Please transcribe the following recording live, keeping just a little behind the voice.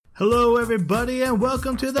Hello, everybody, and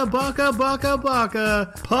welcome to the Baka Baka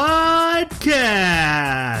Baka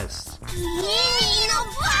podcast.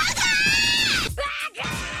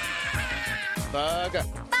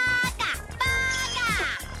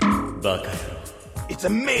 Baka. It's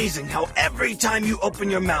amazing how every time you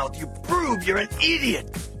open your mouth, you prove you're an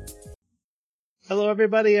idiot. Hello,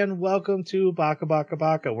 everybody, and welcome to Baka Baka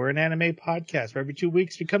Baka. We're an anime podcast where every 2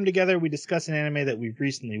 weeks we come together, we discuss an anime that we've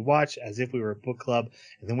recently watched as if we were a book club,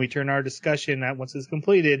 and then we turn our discussion, once it's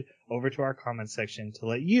completed, over to our comment section to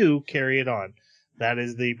let you carry it on. That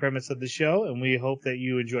is the premise of the show, and we hope that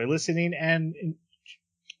you enjoy listening and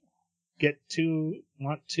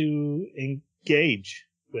want to engage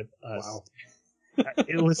with us. Wow.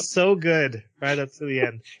 It was so good right up to the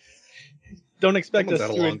end. Don't expect Someone's us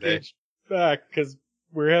had a to long engage back because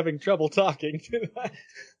we're having trouble talking tonight.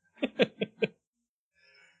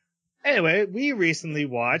 Anyway, we recently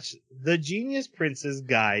watched The Genius Prince's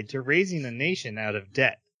Guide to Raising a Nation Out of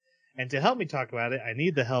Debt. And to help me talk about it, I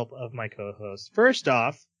need the help of my co-host. First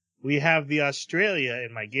off, we have the Australia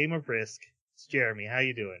in my game of Risk. It's Jeremy. How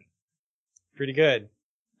you doing? Pretty good.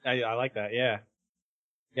 I like that. Yeah.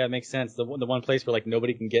 Yeah, it makes sense. The one place where like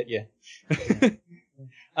nobody can get you.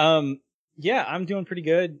 Yeah, I'm doing pretty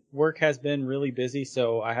good. Work has been really busy,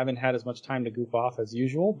 so I haven't had as much time to goof off as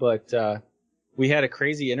usual, but we had a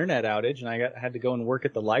crazy internet outage and I had to go and work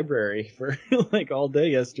at the library for like all day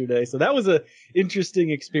yesterday. So that was a interesting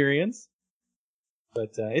experience.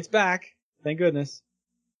 But it's back. Thank goodness.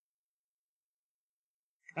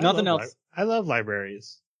 Nothing else. I love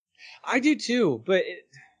libraries. I do too, but it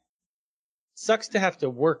sucks to have to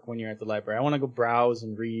work when you're at the library. I want to go browse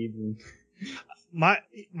and read. And My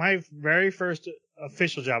very first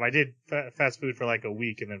official job, I did fast food for like a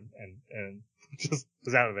week and just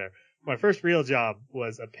was out of there. My first real job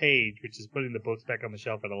was a page, which is putting the books back on the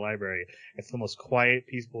shelf at a library. It's the most quiet,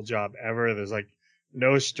 peaceful job ever. There's like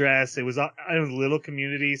no stress. It was a little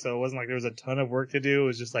community, so it wasn't like there was a ton of work to do. It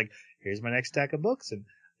was just like, here's my next stack of books, and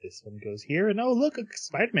this one goes here, and oh, look, a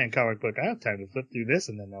Spider-Man comic book. I have time to flip through this,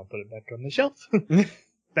 and then I'll put it back on the shelf.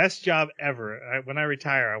 Best job ever. When I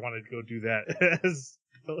retire, I want to go do that as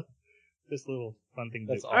this little fun thing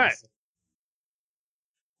to that's do. awesome. All right.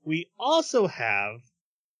 We also have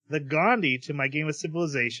the Gandhi to my game of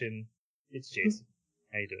Civilization. It's Jason.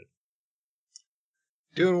 How you doing?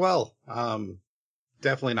 Doing well.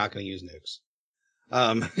 Definitely not going to use nukes.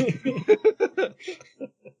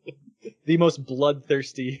 The most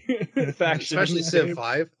bloodthirsty faction. Especially Civ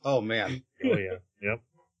 5. Oh, man. Oh, yeah. Yep.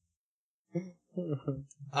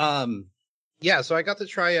 Yeah, so I got to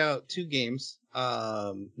try out 2 games.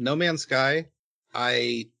 No Man's Sky.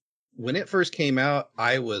 When it first came out,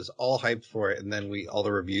 I was all hyped for it, and then all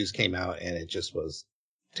the reviews came out, and it just was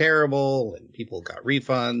terrible, and people got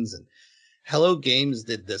refunds, and Hello Games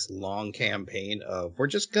did this long campaign of, we're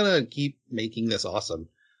just gonna keep making this awesome.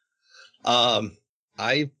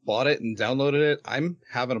 I bought it and downloaded it. I'm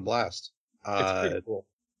having a blast. It's pretty cool.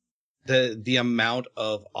 The amount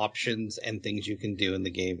of options and things you can do in the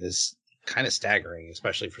game is kind of staggering,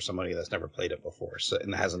 especially for somebody that's never played it before,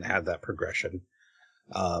 and hasn't had that progression.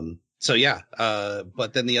 So yeah,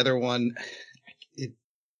 but then the other one,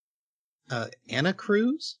 Anna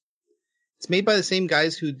Cruz. It's made by the same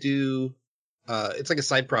guys who do, it's like a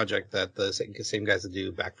side project that the same guys that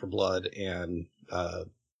do Back 4 Blood and,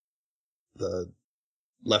 the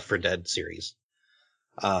Left 4 Dead series.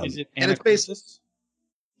 Is it and it's based, Anacrusis?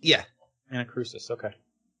 yeah. Anacrusis, okay.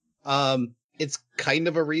 It's kind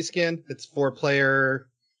of a reskin. It's 4-player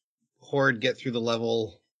horde, get through the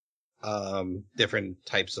level, different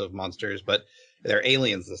types of monsters, but they're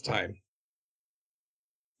aliens this time.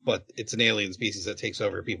 But it's an alien species that takes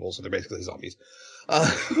over people, so they're basically zombies. But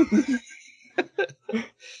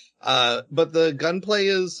the gunplay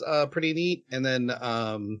is pretty neat, and then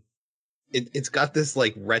it's got this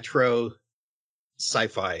like retro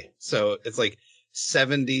sci-fi, so it's like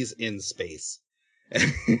 70s in space, and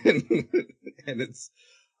it's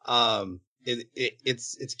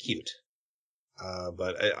it's cute.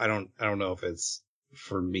 But I don't know if it's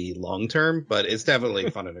for me long term, but it's definitely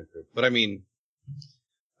fun in a group. But I mean,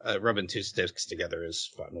 rubbing 2 sticks together is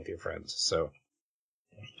fun with your friends, so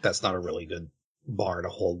that's not a really good bar to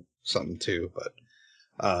hold something to. But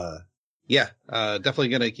yeah, definitely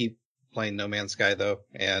gonna keep playing No Man's Sky though,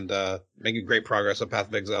 and making great progress on Path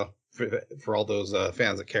of Exile for all those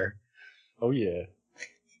fans that care. Oh yeah.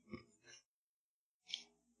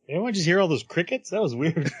 Anyone just hear all those crickets? That was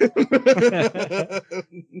weird.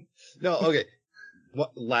 No, okay.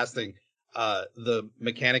 Last thing, the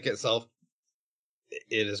mechanic itself,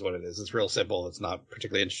 it is what it is. It's real simple. It's not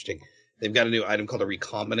particularly interesting. they've got a new item called a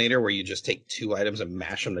Recombinator, where you just take 2 items and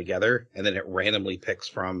mash them together, and then it randomly picks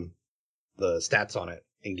from the stats on it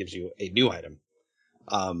and gives you a new item.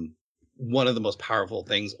 One of the most powerful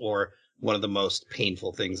things, or one of the most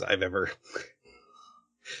painful things I've ever.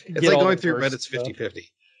 It's like going through Reddit's 50-50.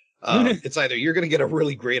 It's either you're going to get a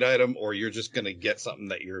really great item, or you're just going to get something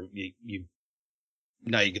that you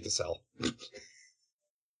now you get to sell.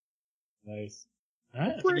 Nice.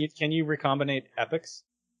 Alright. Can you recombinate epics?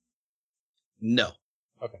 No.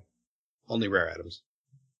 Okay. Only rare items.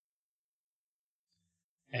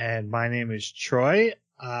 And my name is Troy.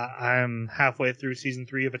 I'm halfway through season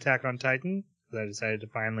 3 of Attack on Titan, because I decided to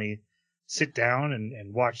finally sit down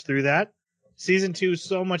and watch through that. Season 2 is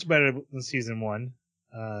so much better than season 1.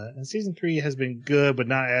 And season 3 has been good, but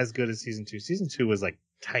not as good as season 2. Season 2 was like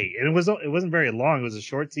tight, and it wasn't very long. It was a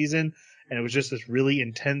short season, and it was just this really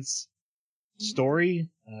intense story.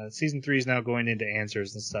 Season 3 is now going into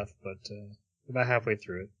answers and stuff, but about halfway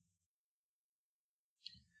through it.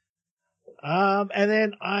 And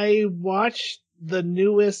then I watched the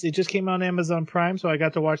newest. It just came out on Amazon Prime, so I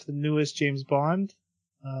got to watch the newest James Bond,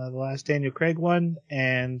 the last Daniel Craig one.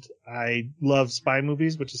 And I love spy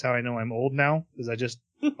movies, which is how I know I'm old now, because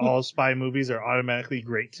all spy movies are automatically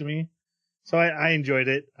great to me. So I enjoyed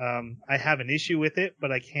it. I have an issue with it,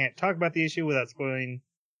 but I can't talk about the issue without spoiling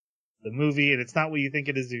the movie. And it's not what you think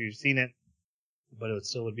it is if you've seen it, but it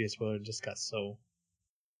still would be a spoiler to discuss. So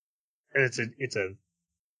it's a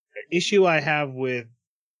issue I have with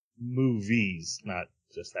movies, not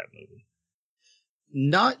just that movie.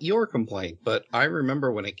 Not your complaint, but I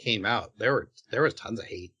remember when it came out, there was tons of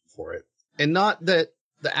hate for it, and not that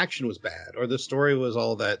the action was bad or the story was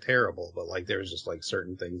all that terrible, but like there was just like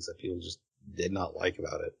certain things that people just did not like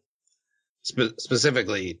about it.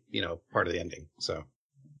 Specifically, part of the ending. So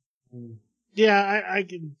yeah, I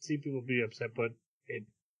can see people be upset, but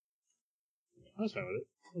I was fine with it.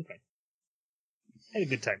 Okay, had a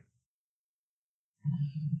good time.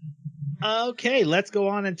 Okay, let's go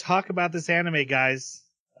on and talk about this anime, guys.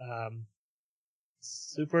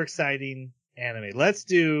 Super exciting anime. Let's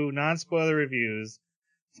do non-spoiler reviews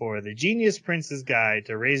for the Genius Prince's Guide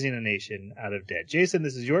to Raising a Nation Out of Debt. Jason,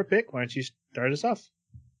 this is your pick. Why don't you start us off?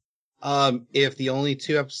 If the only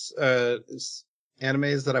 2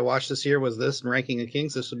 animes that I watched this year was this and Ranking of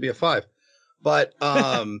Kings, this would be a 5. But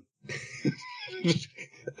all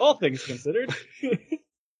things considered.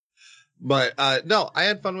 But no, I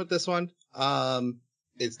had fun with this one.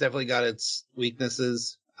 It's definitely got its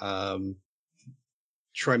weaknesses.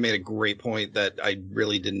 Troy made a great point that I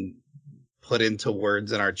really didn't put into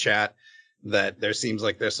words in our chat, that there seems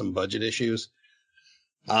like there's some budget issues.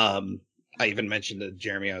 I even mentioned to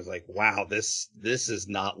Jeremy, I was like, wow, this is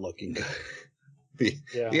not looking good.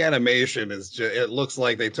 The animation is just, it looks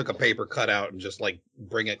like they took a paper cutout and just like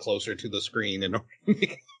bring it closer to the screen in order to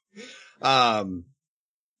make it.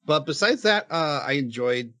 But besides that, I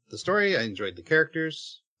enjoyed the story. I enjoyed the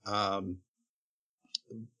characters.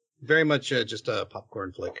 Very much just a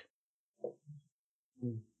popcorn flick.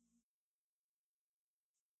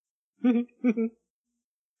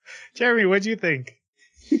 Jeremy, what'd you think?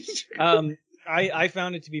 I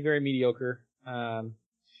found it to be very mediocre.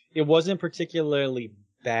 It wasn't particularly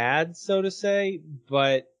bad, so to say,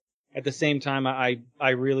 but at the same time, I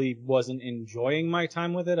really wasn't enjoying my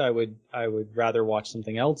time with it. I would rather watch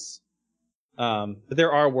something else. But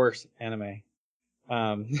there are worse anime.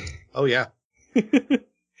 Oh yeah.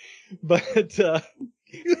 But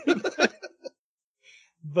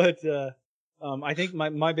I think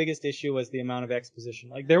my biggest issue was the amount of exposition.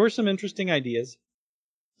 Like, there were some interesting ideas,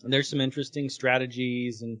 and there's some interesting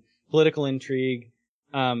strategies and political intrigue.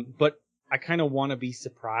 But I kind of want to be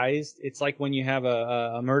surprised. It's like when you have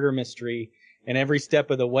a murder mystery, and every step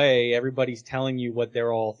of the way, everybody's telling you what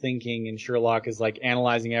they're all thinking, and Sherlock is like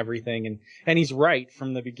analyzing everything, and he's right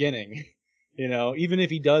from the beginning. Even if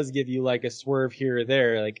he does give you like a swerve here or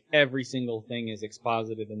there, like every single thing is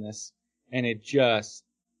exposited in this, and it just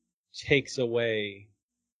takes away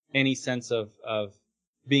any sense of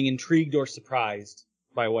being intrigued or surprised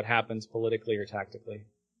by what happens politically or tactically.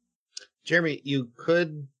 Jeremy, you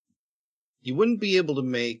wouldn't be able to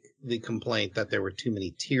make the complaint that there were too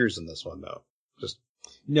many tears in this one, though.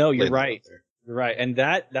 No, you're right. You're right. And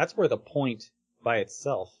that's where the point by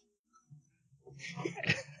itself.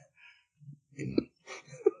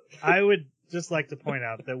 I would just like to point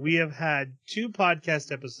out that we have had 2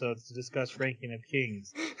 podcast episodes to discuss Ranking of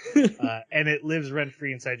Kings, and it lives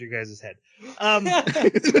rent-free inside your guys' head.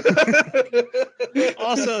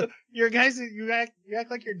 Also, you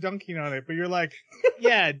act like you're dunking on it, but you're like,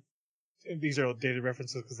 yeah, these are dated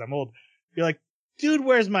references because I'm old. You're like, Dude,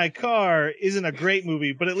 Where's My Car isn't a great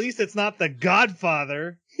movie, but at least it's not The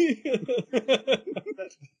Godfather.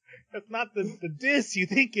 That's not the diss you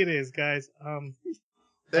think it is, guys.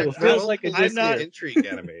 It feels like a I'm diss not- here. intrigue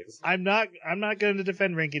animes. I'm not going to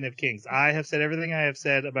defend Ranking of Kings. I have said everything I have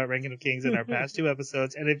said about Ranking of Kings in our past 2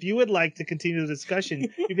 episodes, and if you would like to continue the discussion,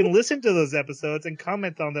 you can listen to those episodes and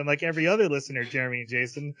comment on them like every other listener, Jeremy and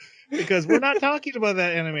Jason, because we're not talking about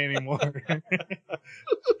that anime anymore.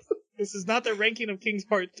 This is not the Ranking of Kings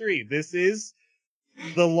Part 3. This is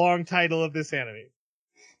the long title of this anime.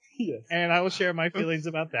 Yes. And I will share my feelings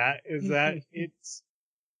about that, is that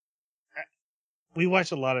we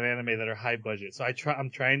watch a lot of anime that are high budget, so I'm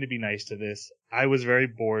trying to be nice to this. I was very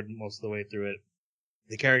bored most of the way through it.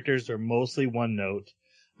 The characters are mostly one note.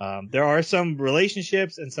 There are some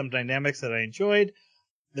relationships and some dynamics that I enjoyed.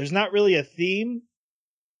 There's not really a theme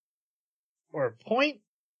or a point.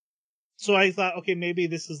 So I thought, okay, maybe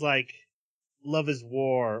this is like Love is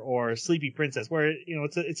War or Sleepy Princess, where, you know,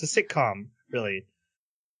 it's a sitcom, really.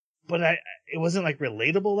 But it wasn't like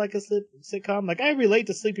relatable like a sitcom. Like, I relate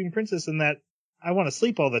to Sleeping Princess in that I want to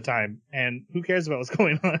sleep all the time, and who cares about what's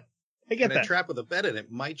going on? I get And that. a trap with a bed in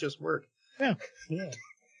it might just work. Yeah.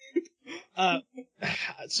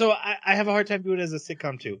 So I have a hard time doing it as a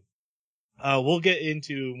sitcom too. We'll get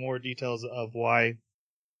into more details of why.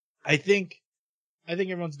 I think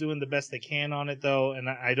everyone's doing the best they can on it though, and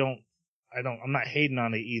I'm not hating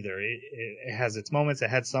on it either. It has its moments. It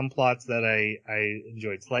had some plots that I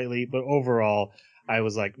enjoyed slightly, but overall, I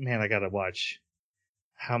was like, man, I gotta watch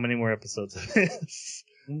how many more episodes of this?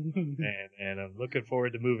 and I'm looking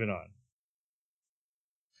forward to moving on.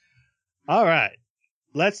 All right.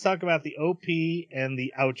 Let's talk about the OP and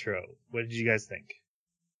the outro. What did you guys think?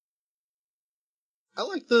 I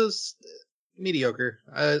like those mediocre.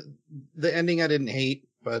 The ending I didn't hate,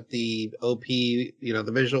 but the OP, you know,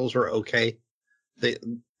 the visuals were okay.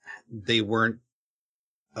 They weren't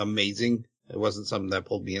amazing. It wasn't something that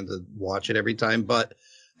pulled me in to watch it every time, but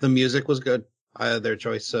the music was good. Their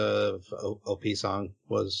choice of OP song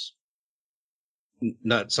was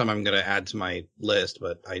not something I'm going to add to my list,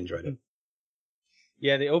 but I enjoyed it.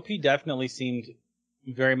 Yeah, the OP definitely seemed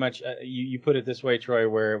very much, you put it this way, Troy,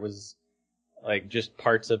 where it was like just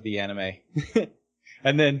parts of the anime.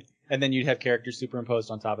 and then you'd have characters superimposed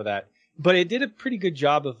on top of that. But it did a pretty good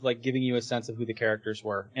job of like giving you a sense of who the characters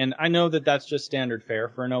were. And I know that that's just standard fare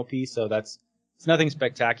for an OP, so it's nothing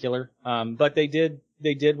spectacular. But they did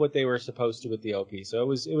what they were supposed to with the OP, so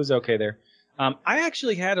it was okay there. I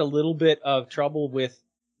actually had a little bit of trouble with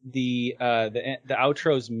the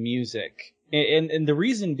outro's music. And the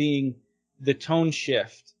reason being the tone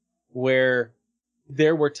shift, where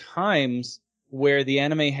there were times where the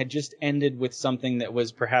anime had just ended with something that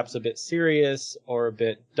was perhaps a bit serious or a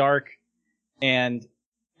bit dark, and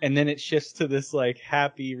then it shifts to this like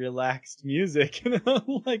happy, relaxed music. And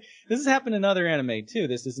I'm like, this has happened in other anime too.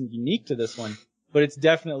 This isn't unique to this one, but it's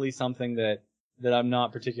definitely something that I'm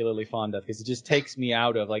not particularly fond of, because it just takes me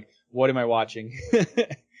out of like, what am I watching?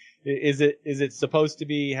 Is it supposed to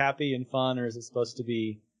be happy and fun, or is it supposed to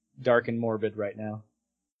be dark and morbid right now?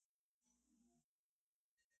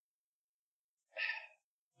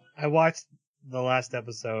 I watched the last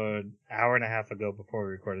episode an hour and a half ago before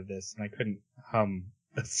we recorded this, and I couldn't hum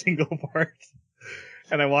a single part.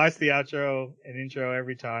 And I watched the outro and intro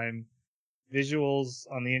every time. Visuals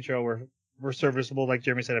on the intro were serviceable. Like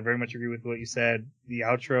Jeremy said, I very much agree with what you said. The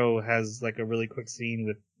outro has like a really quick scene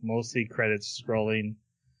with mostly credits scrolling.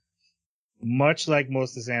 Much like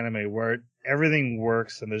most of this anime, where everything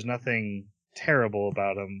works and there's nothing terrible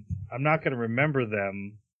about them. I'm not going to remember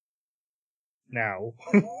them now.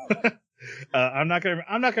 I'm not going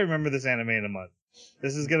to remember this anime in a month.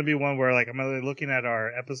 This is going to be one where like I'm really looking at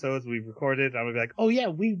our episodes we've recorded. I'm going to be like, oh yeah,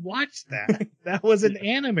 we watched that. That was an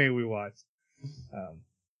anime we watched.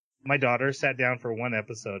 My daughter sat down for one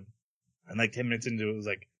episode, and like 10 minutes into it was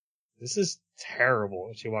like, this is terrible.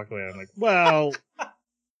 And she walked away. I'm like, well,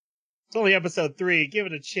 it's only episode 3. Give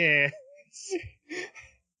it a chance.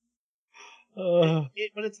 But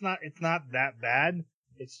it's not that bad.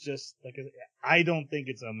 It's just like, I don't think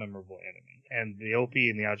it's a memorable anime. And the OP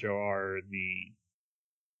and the outro are the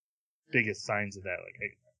biggest signs of that. Like, I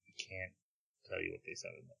can't tell you what they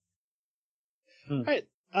sounded like. All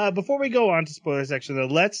right. Before we go on to spoiler section, though,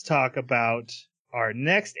 let's talk about our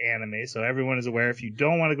next anime. So everyone is aware, if you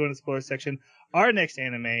don't want to go into the spoiler section, our next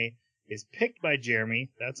anime is picked by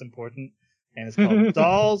Jeremy. That's important. And it's called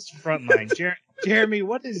Doll's Frontline. Jeremy,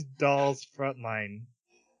 what is Doll's Frontline?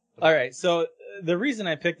 All right. So the reason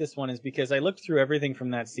I picked this one is because I looked through everything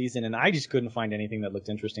from that season, and I just couldn't find anything that looked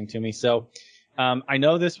interesting to me. So I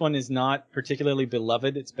know this one is not particularly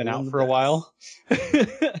beloved. It's been out for a while.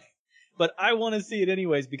 But I want to see it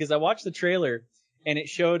anyways because I watched the trailer and it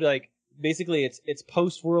showed like basically it's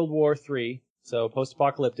post World War III, so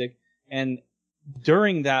post-apocalyptic, and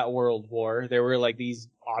during that World War there were like these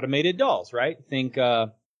automated dolls, right? Think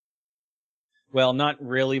well, not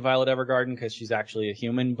really Violet Evergarden because she's actually a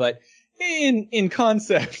human, but in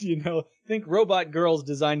concept, you know, think robot girls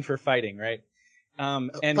designed for fighting, right?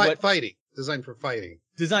 And fighting. Designed for fighting.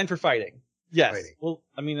 Designed for fighting. Yes. Fighting. Well,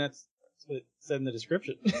 I mean, that's what it said in the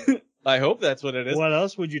description. I hope that's what it is. What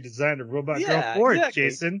else would you design a robot girl Yeah, for, exactly.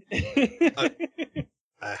 Jason?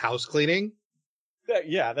 House cleaning? That's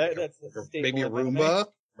Or a staple maybe a of anime. Roomba?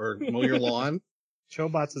 Or mow your lawn?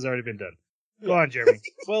 Chobots has already been done. Go on, Jeremy.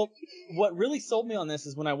 Well, what really sold me on this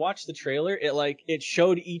is when I watched the trailer, it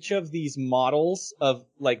showed each of these models of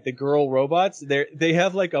like the girl robots. They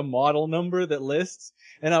have like a model number that lists,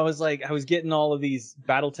 and I was getting all of these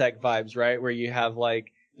BattleTech vibes, right? Where you have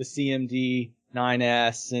like the CMD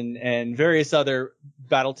 9S and various other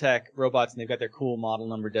BattleTech robots, and they've got their cool model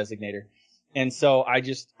number designator. And so I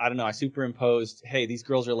don't know, I superimposed, hey, these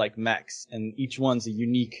girls are like mechs, and each one's a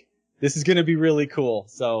unique. This is gonna be really cool.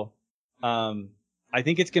 So. I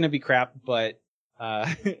think it's gonna be crap, but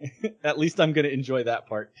at least I'm gonna enjoy that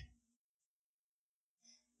part.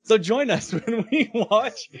 So join us when we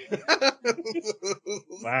watch.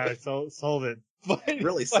 Wow, I sold it.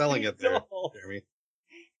 Really selling it there, Dolls. Jeremy.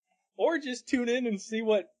 Or just tune in and see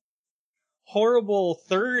what horrible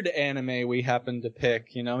third anime we happen to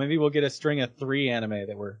pick. You know, maybe we'll get a string of 3 anime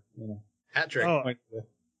that we're, you know. Hat trick. Oh,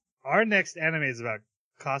 our next anime is about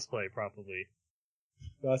cosplay, probably.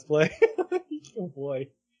 Cosplay. Oh boy.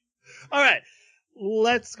 All right,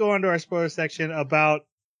 let's go on to our spoiler section about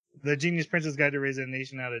the Genius Prince's Guide to Raising a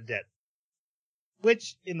Nation Out of Debt,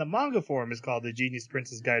 which in the manga form is called the Genius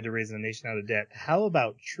Prince's Guide to Raising a Nation Out of Debt. How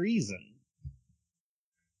about treason?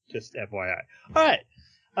 Just FYI. All right.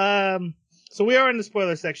 So we are in the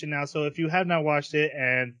spoiler section now. So if you have not watched it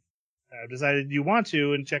and decided you want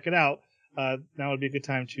to and check it out, now would be a good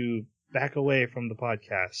time to back away from the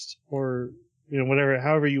podcast or, you know, whatever,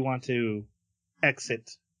 however you want to exit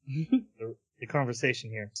the conversation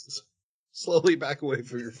here. Slowly back away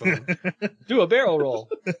from your phone. Do a barrel roll.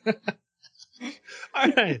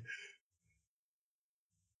 All right.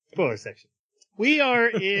 Spoiler section. We are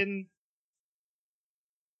in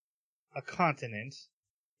a continent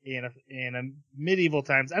in a medieval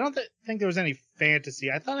times. I don't think there was any fantasy.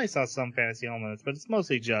 I thought I saw some fantasy elements, but it's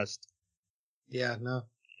mostly just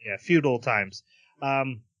feudal times.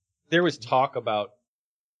 There was talk about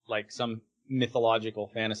like some mythological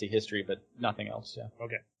fantasy history, but nothing else. Yeah.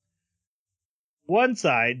 Okay. One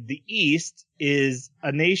side, the east, is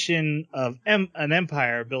a nation of an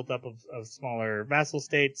empire built up of smaller vassal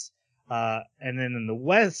states. And then in the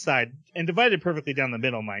west side, and divided perfectly down the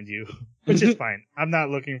middle, mind you, which is fine. I'm not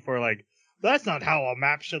looking for like, that's not how a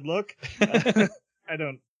map should look. It's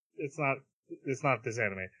not this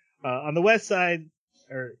anime. On the west side,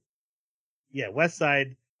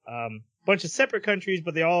 bunch of separate countries,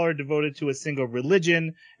 but they all are devoted to a single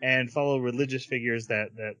religion and follow religious figures that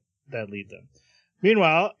lead them.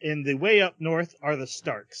 Meanwhile, in the way up north are the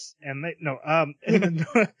Starks, and in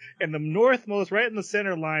the northmost, right in the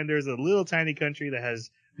center line, there's a little tiny country that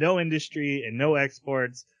has no industry and no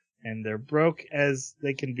exports, and they're broke as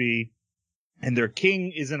they can be, and their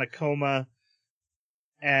king is in a coma,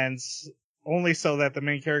 and only so that the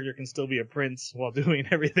main character can still be a prince while doing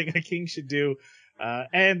everything a king should do.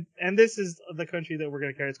 And this is the country that we're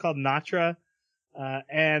going to carry. It's called Natra,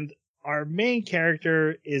 and our main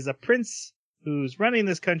character is a prince who's running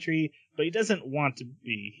this country, but he doesn't want to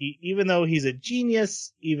be. Even though he's a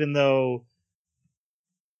genius, even though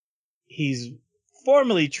he's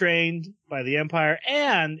formally trained by the Empire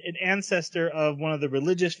and an ancestor of one of the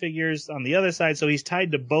religious figures on the other side, so he's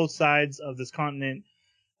tied to both sides of this continent.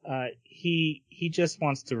 He just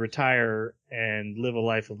wants to retire and live a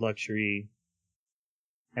life of luxury.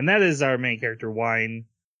 And that is our main character, Wayne.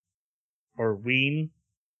 Or Ween.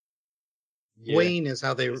 Yeah. Wayne is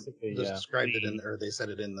how they Basically, described it or they said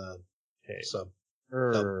it in the sub.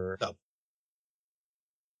 Dub.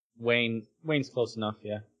 Wayne's close enough,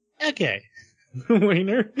 yeah. Okay.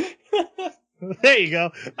 Wayner. There you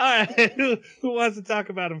go. All right. Who wants to talk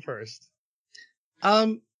about him first?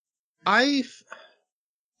 There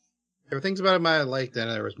were things about him I liked,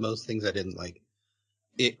 and there was most things I didn't like.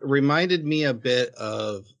 It reminded me a bit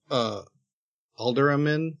of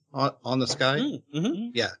Alderamin on the Sky.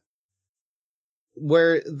 Mm-hmm. Yeah.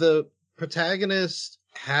 Where the protagonist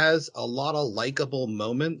has a lot of likable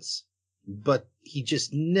moments, but he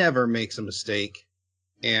just never makes a mistake.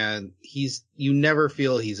 and you never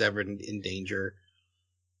feel he's ever in danger.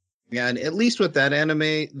 And at least with that anime,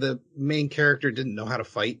 the main character didn't know how to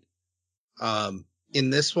fight. In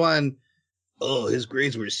this one, his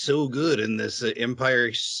grades were so good in this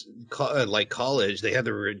Empire college. They had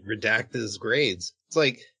to redact his grades. It's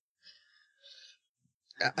like,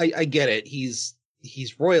 I get it. He's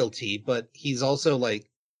royalty, but he's also like,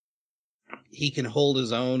 he can hold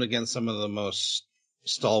his own against some of the most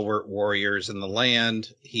stalwart warriors in the land.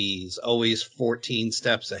 He's always 14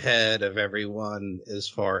 steps ahead of everyone as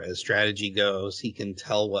far as strategy goes. He can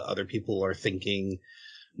tell what other people are thinking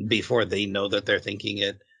before they know that they're thinking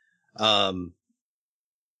it. I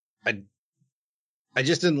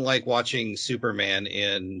just didn't like watching Superman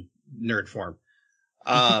in nerd form.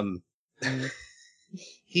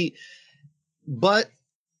 But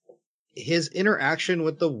his interaction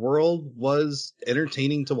with the world was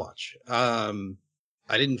entertaining to watch.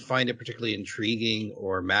 I didn't find it particularly intriguing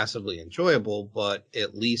or massively enjoyable, but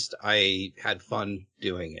at least I had fun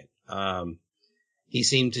doing it. He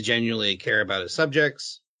seemed to genuinely care about his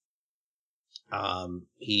subjects.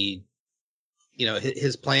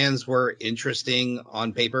 His plans were interesting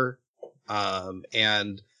on paper.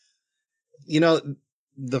 And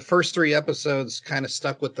the first 3 episodes kind of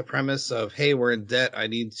stuck with the premise of, hey, we're in debt. I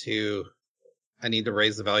need to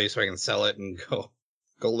raise the value so I can sell it and go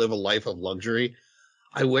live a life of luxury.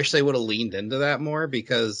 I wish they would have leaned into that more,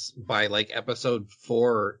 because by like episode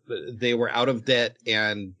 4, they were out of debt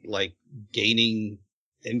and like gaining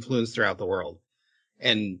influence throughout the world.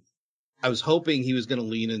 And I was hoping he was going to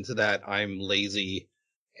lean into that. I'm lazy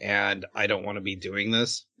and I don't want to be doing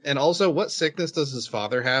this. And also, what sickness does his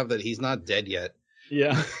father have that he's not dead yet?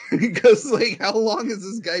 Yeah. Because like, how long has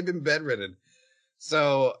this guy been bedridden?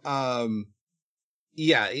 So,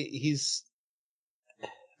 he's,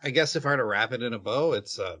 I guess if I were to wrap it in a bow,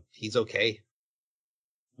 it's, he's okay.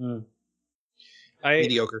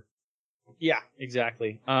 Mediocre. Yeah,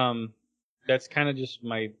 exactly. That's kind of just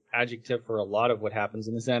my adjective for a lot of what happens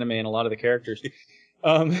in this anime and a lot of the characters.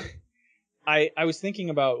 I was thinking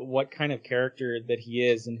about what kind of character that he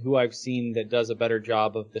is and who I've seen that does a better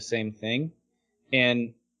job of the same thing.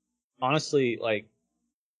 And honestly, like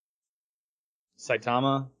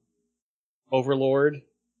Saitama, Overlord,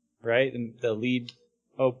 right? And the lead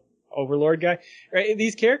Overlord guy, right?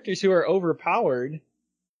 These characters who are overpowered,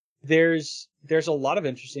 there's a lot of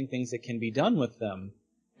interesting things that can be done with them.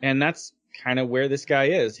 And that's kind of where this guy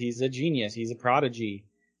is. He's a genius. He's a prodigy.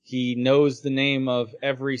 He knows the name of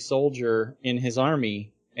every soldier in his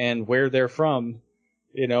army and where they're from.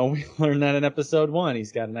 We learned that in episode 1.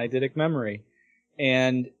 He's got an eidetic memory.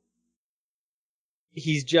 And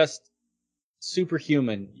he's just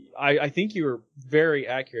superhuman. I think you were very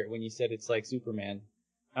accurate when you said it's like Superman.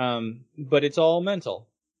 But it's all mental.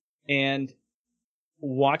 And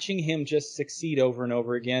watching him just succeed over and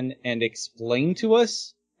over again and explain to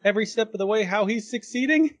us every step of the way how he's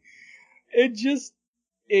succeeding,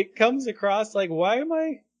 it comes across like, why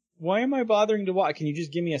am I bothering to watch? Can you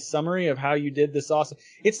just give me a summary of how you did this awesome?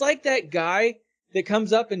 It's like that guy that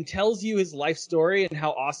comes up and tells you his life story and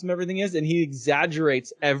how awesome everything is, and he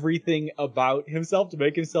exaggerates everything about himself to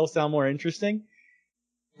make himself sound more interesting.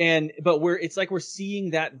 But it's like we're seeing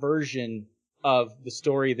that version of the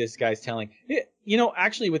story this guy's telling.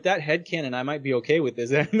 Actually, with that headcanon, I might be okay with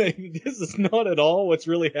this anime. This is not at all what's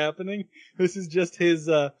really happening. This is just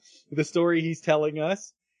the story he's telling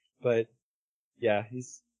us. But yeah,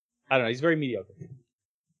 he's very mediocre.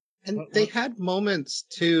 And they had moments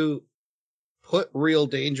to put real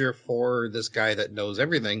danger for this guy that knows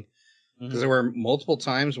everything. Because there were multiple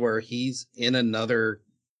times where he's in another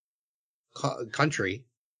country,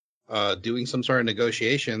 doing some sort of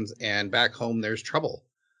negotiations, and back home there's trouble.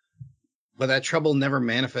 But that trouble never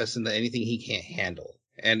manifests into anything he can't handle.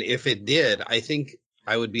 And if it did, I think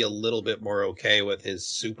I would be a little bit more okay with his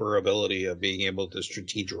super ability of being able to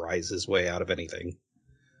strategize his way out of anything.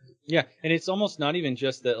 Yeah, and it's almost not even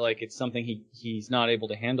just that, like, it's something he's not able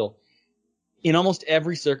to handle. In almost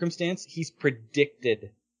every circumstance, he's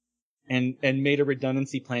predicted and made a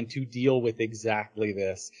redundancy plan to deal with exactly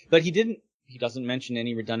this. But he doesn't mention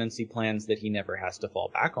any redundancy plans that he never has to fall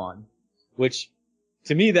back on, which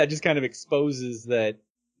to me that just kind of exposes that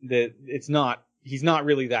he's not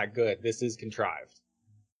really that good. This is contrived.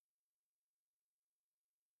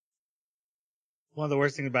 One of the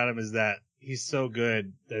worst things about him is that he's so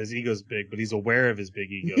good that his ego's big, but he's aware of his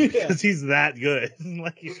big ego because he's that good.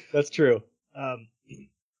 That's true.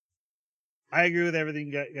 I agree with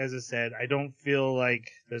everything you guys have said. I don't feel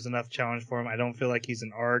like there's enough challenge for him. I don't feel like he's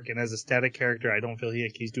an arc, and as a static character, I don't feel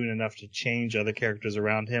like he's doing enough to change other characters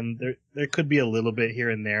around him. There could be a little bit here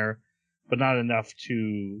and there. but not enough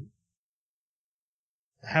to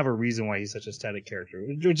have a reason why he's such a static character.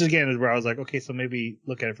 Which again is where I was like, okay, so maybe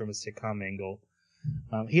look at it from a sitcom angle.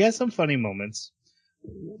 He has some funny moments.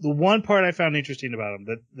 The one part I found interesting about him,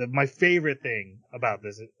 my favorite thing about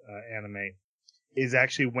this anime, is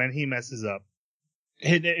actually when he messes up.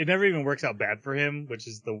 It never even works out bad for him, which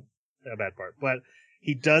is the bad part. But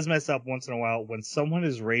he does mess up once in a while when someone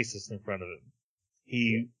is racist in front of him.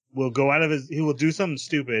 He will go out of he will do something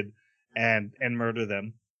stupid and murder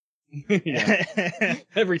them. Yeah.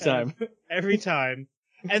 Every time. Every time.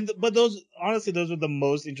 But those were the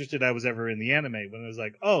most interested I was ever in the anime, when it was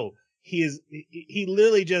like, oh, he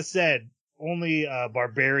literally just said only a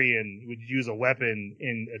barbarian would use a weapon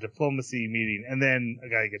in a diplomacy meeting, and then a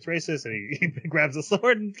guy gets racist and he grabs a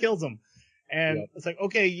sword and kills him. And It's like,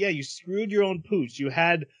 okay, yeah, you screwed your own pooch. You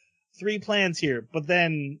had 3 plans here, but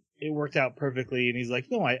then it worked out perfectly. And he's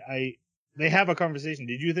like, no, they have a conversation.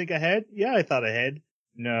 Did you think ahead? Yeah, I thought ahead.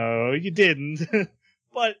 No, you didn't.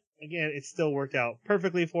 But again, it still worked out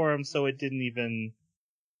perfectly for him, so it didn't even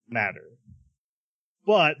matter.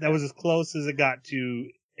 But that was as close as it got to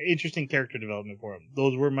interesting character development for him.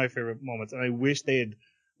 Those were my favorite moments, and I wish they had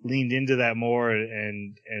leaned into that more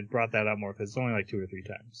and brought that up more, because it's only like 2 or 3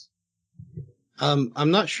 times.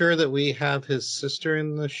 I'm not sure that we have his sister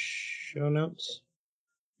in the show notes.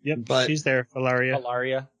 Yep, but she's there,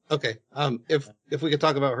 Hilaria. Okay. If we could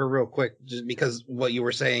talk about her real quick, just because what you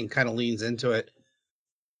were saying kind of leans into it.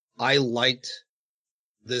 I liked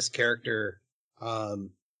this character,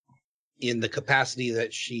 in the capacity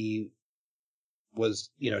that she was,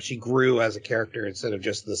 she grew as a character instead of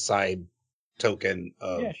just the side token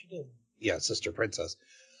of, yeah, she did. Yeah, Sister Princess.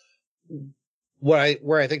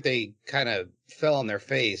 Where I think they kind of fell on their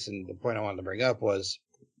face, and the point I wanted to bring up was,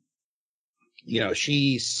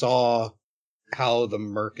 she saw how the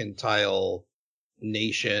mercantile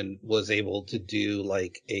nation was able to do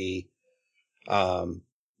like a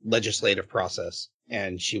legislative process,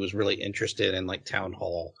 and she was really interested in like town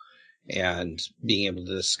hall and being able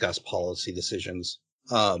to discuss policy decisions.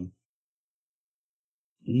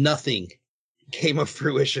 Nothing came of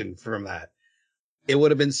fruition from that. It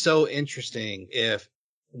would have been so interesting if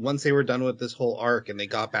once they were done with this whole arc and they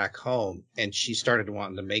got back home and she started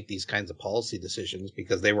wanting to make these kinds of policy decisions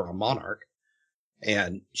because they were a monarch,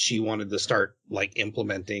 and she wanted to start like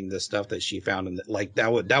implementing the stuff that she found, and like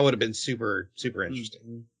that would have been super, super interesting.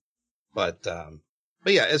 Mm-hmm.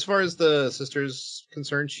 But yeah, as far as the sister's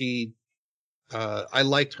concerned, I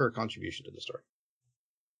liked her contribution to the story.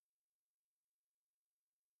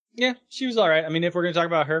 Yeah, she was all right. I mean, if we're going to talk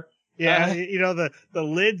about her. Yeah, the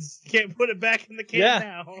lids, can't put it back in the can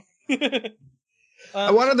now.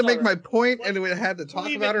 I wanted to make my point, and we had to talk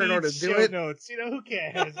about her in order to do it. Notes. Who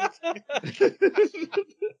cares?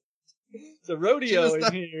 It's a rodeo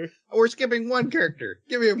in here. We're skipping one character.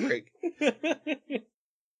 Give me a break.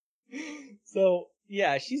 So,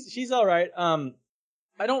 yeah, she's all right. I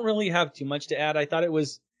don't really have too much to add. I thought it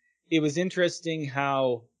was interesting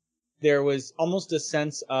how there was almost a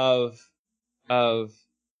sense of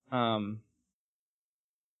well,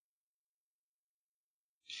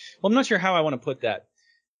 I'm not sure how I want to put that.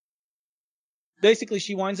 Basically,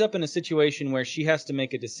 she winds up in a situation where she has to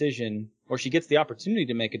make a decision, or she gets the opportunity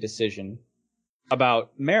to make a decision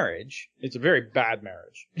about marriage. It's a very bad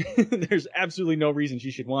marriage. There's absolutely no reason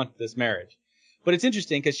she should want this marriage. But it's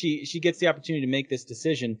interesting because she gets the opportunity to make this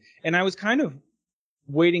decision, and I was kind of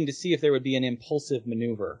waiting to see if there would be an impulsive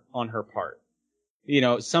maneuver on her part.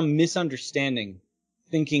 Some misunderstanding,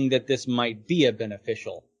 thinking that this might be a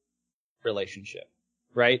beneficial relationship,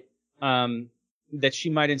 right? That she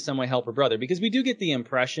might in some way help her brother, because we do get the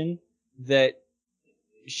impression that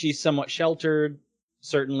she's somewhat sheltered,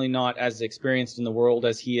 certainly not as experienced in the world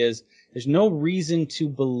as he is. There's no reason to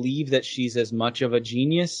believe that she's as much of a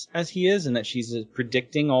genius as he is, and that she's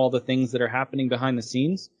predicting all the things that are happening behind the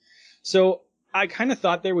scenes. So I kind of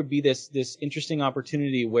thought there would be this interesting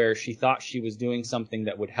opportunity where she thought she was doing something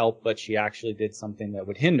that would help, but she actually did something that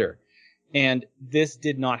would hinder. And this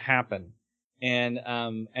did not happen. And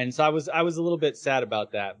so I was a little bit sad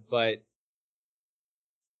about that, but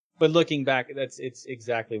looking back, it's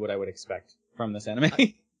exactly what I would expect from this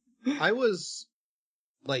anime. I was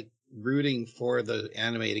like rooting for the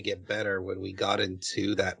anime to get better when we got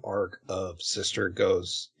into that arc of Sister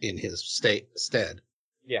goes in his stead.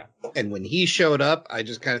 Yeah. And when he showed up, I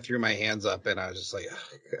just kind of threw my hands up, and I was just like,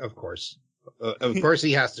 of course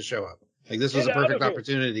he has to show up. Like, this was a perfect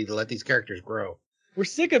opportunity to let these characters grow. We're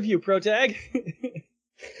sick of you, Protag.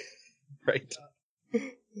 Right.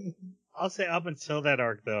 I'll say up until that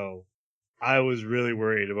arc, though, I was really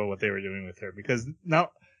worried about what they were doing with her, because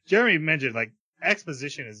now Jeremy mentioned, like,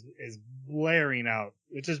 exposition is blaring out,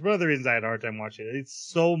 which is one of the reasons I had a hard time watching it. It's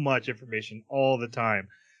so much information all the time.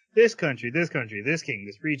 This country, this king,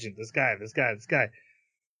 this region, this guy.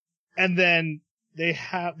 And then they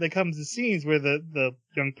come to scenes where the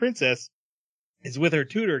young princess is with her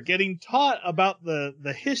tutor getting taught about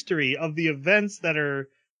the history of the events that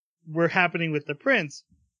were happening with the prince.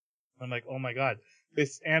 I'm like, oh my god,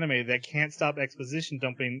 this anime that can't stop exposition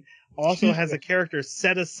dumping also has a character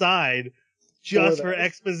set aside just for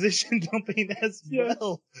exposition dumping as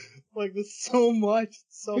well. Like, there's so much.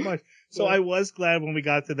 So I was glad when we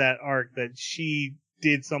got to that arc that she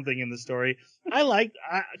did something in the story.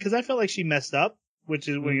 Because I felt like she messed up, which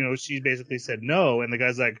is when, she basically said no, and the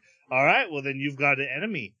guy's like, all right, well then you've got an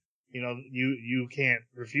enemy. You can't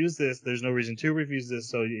refuse this. There's no reason to refuse this.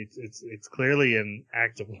 So it's clearly an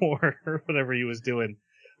act of war or whatever he was doing.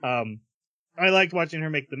 I liked watching her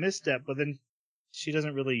make the misstep, but then she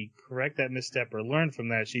doesn't really correct that misstep or learn from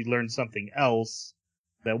that. She learned something else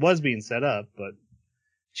that was being set up, but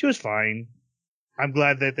she was fine. I'm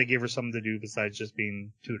glad that they gave her something to do besides just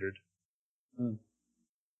being tutored. Mm.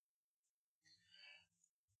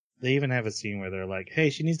 They even have a scene where they're like, hey,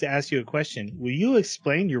 she needs to ask you a question. Will you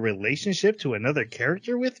explain your relationship to another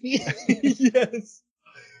character with me? Yes.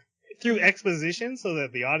 Through exposition so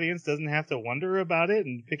that the audience doesn't have to wonder about it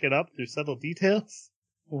and pick it up through subtle details.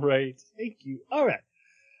 Right. Thank you. All right.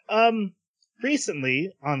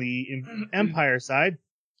 Recently, on the Empire side,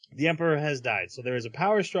 the Emperor has died. So there is a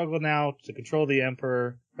power struggle now to control the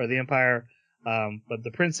Emperor, or the Empire. But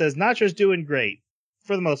the prince says Nacho's doing great,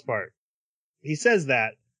 for the most part. He says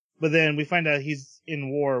that. But then we find out he's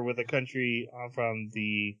in war with a country from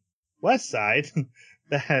the west side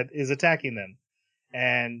that is attacking them.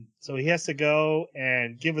 And so he has to go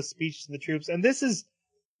and give a speech to the troops. And this is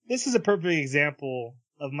a perfect example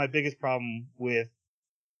of my biggest problem with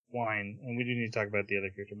Wine. And we do need to talk about the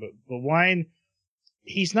other character. But Wine,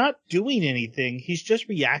 he's not doing anything. He's just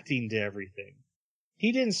reacting to everything.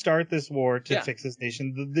 He didn't start this war to fix this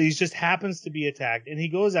nation. He just happens to be attacked. And he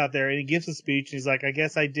goes out there and he gives a speech. And he's like, I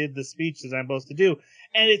guess I did the speech that I'm supposed to do.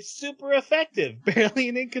 And it's super effective. Barely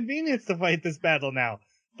an inconvenience to fight this battle now.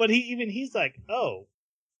 But he's like, oh,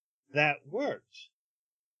 that worked.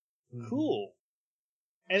 Cool.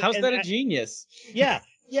 How's that a genius? Yeah.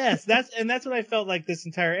 Yes. That's what I felt like this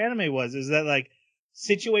entire anime is that like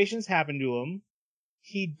situations happen to him.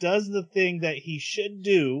 He does the thing that he should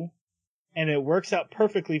do. And it works out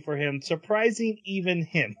perfectly for him, surprising even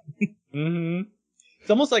him. Mm-hmm. It's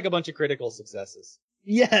almost like a bunch of critical successes.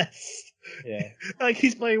 Yes. Yeah. Like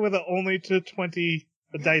he's playing with a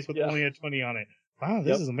dice with only a 20 on it. Wow,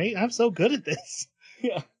 this is amazing. I'm so good at this.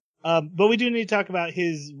 Yeah. But we do need to talk about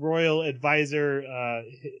his royal advisor,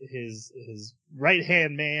 his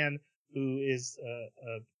right-hand man, who is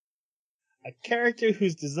a character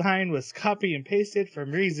whose design was copy and pasted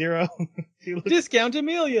from ReZero. Discount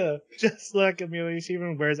Amelia! Just like Amelia. She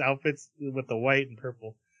even wears outfits with the white and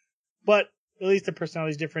purple. But at least the personality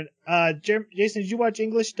is different. Jason, did you watch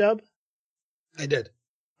English dub? I did.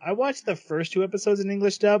 I watched the first 2 episodes in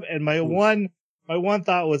English dub, and my one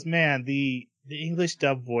thought was, man, the English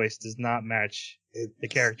dub voice does not match the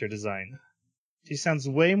character design. She sounds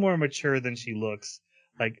way more mature than she looks.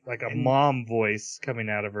 Like a mom voice coming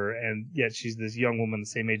out of her, and yet she's this young woman the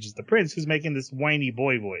same age as the prince who's making this whiny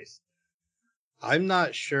boy voice. I'm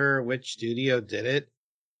not sure which studio did it,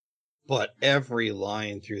 but every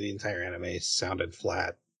line through the entire anime sounded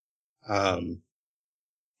flat.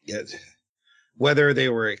 Whether they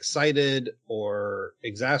were excited or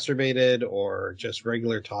exacerbated or just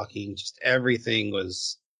regular talking, just everything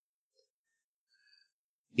was,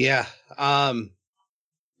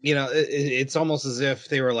 it's almost as if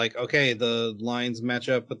they were like, okay, the lines match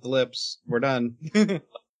up with the lips. We're done.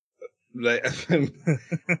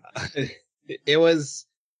 It was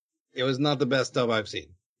not the best dub I've seen.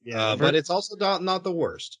 Yeah, but it's also not the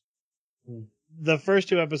worst. The first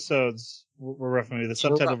 2 episodes were rough for me. The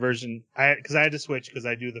subtitle version, because I had to switch because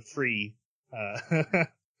I do the free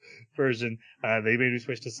version. They made me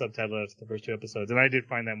switch to subtitle after the first 2 episodes, and I did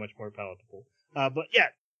find that much more palatable. But yeah.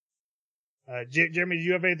 Jeremy, do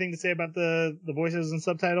you have anything to say about the voices and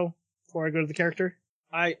subtitle before I go to the character?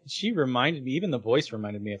 She reminded me, even the voice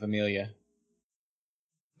reminded me of Amelia.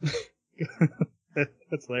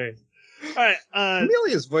 That's hilarious. All right.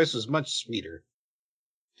 Amelia's voice was much sweeter.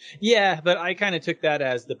 Yeah, but I kind of took that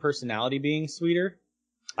as the personality being sweeter.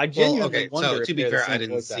 I genuinely wonder. So to be fair, I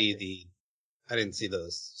didn't see the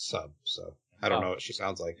sub, so I don't know what she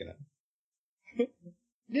sounds like in it.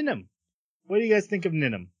 Ninim. What do you guys think of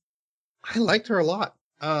Ninim? I liked her a lot.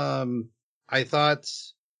 I thought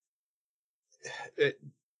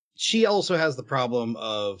she also has the problem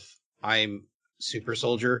of I'm super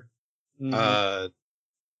soldier. Mhm.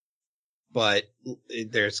 But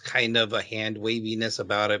there's kind of a hand waviness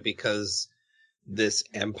about it because this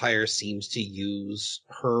empire seems to use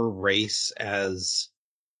her race as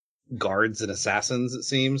guards and assassins, it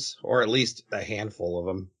seems, or at least a handful of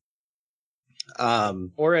them.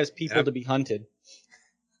 Or as people and to be hunted.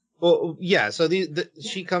 Well, yeah. So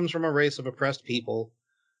she comes from a race of oppressed people.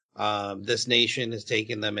 This nation has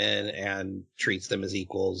taken them in and treats them as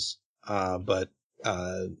equals. But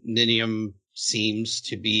Ninium seems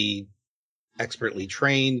to be expertly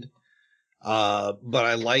trained. But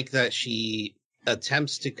I like that she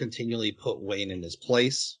attempts to continually put Wayne in his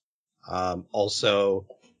place. Also,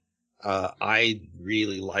 I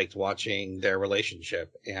really liked watching their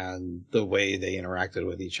relationship and the way they interacted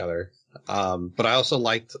with each other. But I also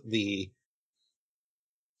liked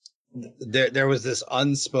there was this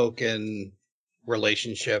unspoken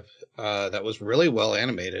relationship, that was really well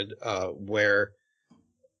animated, where,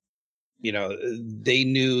 they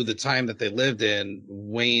knew the time that they lived in.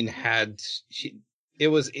 Wayne it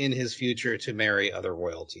was in his future to marry other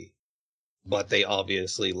royalty, but they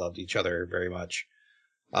obviously loved each other very much.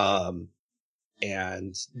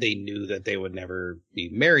 And they knew that they would never be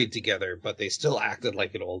married together, but they still acted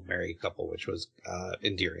like an old married couple, which was,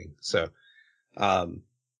 endearing. So,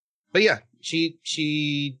 but yeah,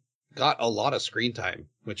 she got a lot of screen time,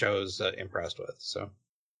 which I was impressed with. So,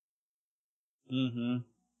 Mm-hmm.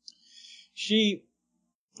 She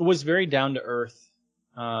was very down to earth.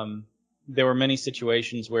 There were many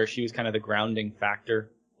situations where she was kind of the grounding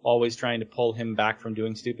factor, always trying to pull him back from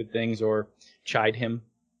doing stupid things or chide him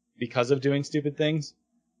because of doing stupid things.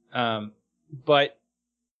 But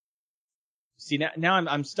see, now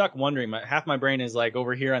I'm stuck wondering. Half my brain is like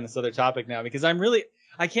over here on this other topic now because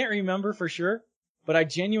I can't remember for sure, but I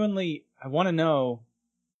want to know,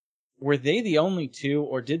 were they the only two,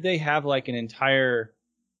 or did they have like an entire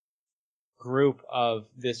group of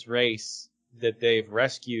this race that they've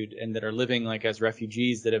rescued and that are living like as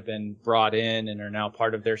refugees that have been brought in and are now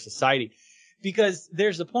part of their society? Because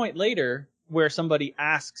there's a point later where somebody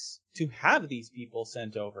asks to have these people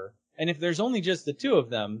sent over. And if there's only just the two of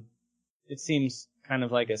them, it seems kind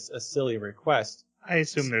of like a silly request. I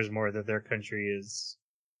assume there's more that their country is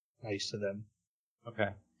nice to them. Okay.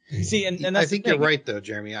 See, and that's I think you're right, though,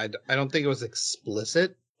 Jeremy. I don't think it was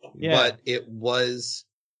explicit, but it was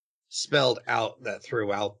spelled out that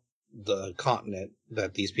throughout the continent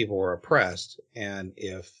that these people were oppressed. And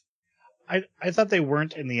I thought they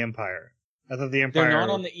weren't in the Empire. I thought the Empire... They're not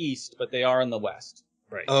on the east, but they are in the west.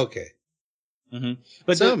 Right. Okay. Mm-hmm.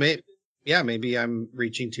 But so maybe I'm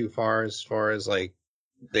reaching too far as like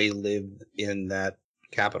they lived in that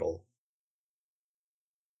capital.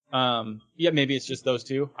 Maybe it's just those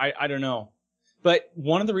two. I don't know. But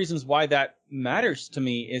one of the reasons why that matters to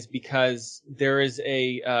me is because there is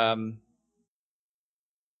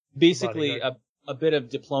basically a bit of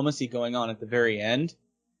diplomacy going on at the very end.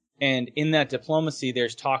 And in that diplomacy,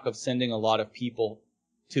 there's talk of sending a lot of people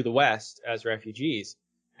to the West as refugees.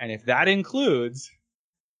 And if that includes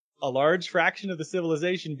a large fraction of the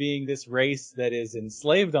civilization being this race that is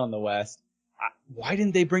enslaved on the West, why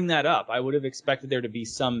didn't they bring that up? I would have expected there to be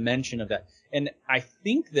some mention of that. And I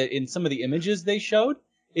think that in some of the images they showed,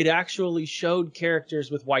 it actually showed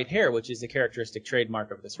characters with white hair, which is a characteristic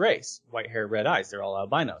trademark of this race. White hair, red eyes. They're all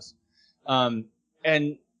albinos.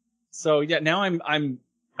 And so, yeah, now I'm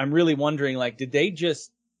really wondering, like, did they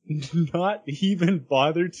just not even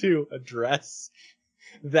bother to address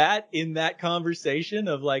that in that conversation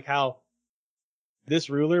of like how this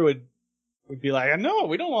ruler would be like, no,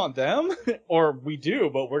 we don't want them, or we do,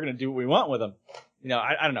 but we're gonna do what we want with them.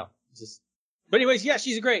 I don't know. But anyways, yeah,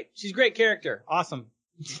 she's a great character. Awesome.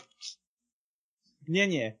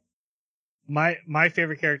 Yeah. My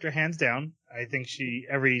favorite character, hands down. I think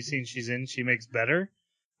every scene she's in, she makes better.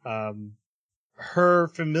 Her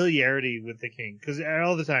familiarity with the king, because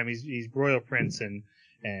all the time he's royal prince and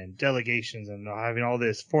delegations and having all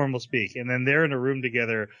this formal speak, and then they're in a room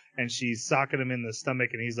together and she's socking him in the stomach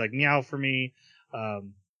and he's like, meow for me. So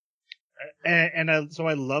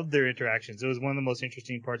I love their interactions. It was one of the most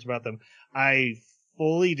interesting parts about them. I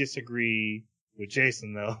fully disagree with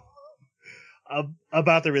Jason though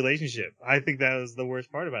about the relationship. I think that was the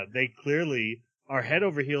worst part about it. They clearly are head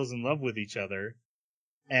over heels in love with each other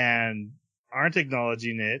and aren't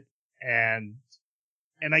acknowledging it. And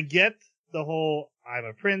I get the whole, I'm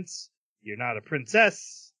a prince, you're not a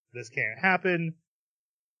princess, this can't happen.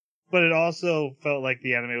 But it also felt like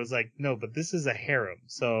the anime was like, no, but this is a harem,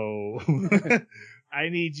 so I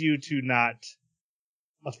need you to not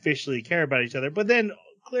officially care about each other. But then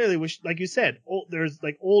clearly, which, like you said, there's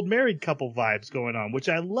like old married couple vibes going on, which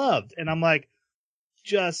I loved. And I'm like,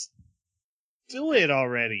 just do it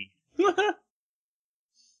already.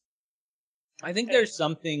 I think there's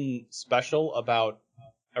something special about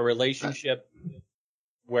a relationship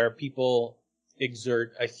where people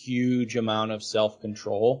exert a huge amount of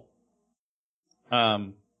self-control.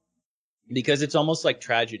 Because it's almost like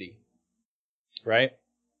tragedy, right?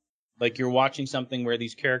 Like you're watching something where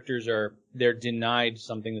these characters they're denied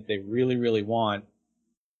something that they really, really want.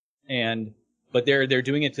 But they're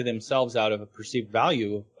doing it to themselves out of a perceived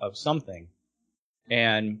value of something.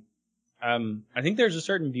 And, I think there's a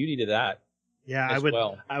certain beauty to that. Yeah, I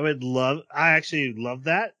actually love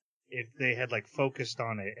that if they had like focused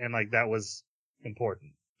on it and like that was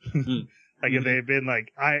important. Like if they had been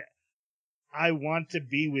like, I want to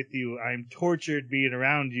be with you. I'm tortured being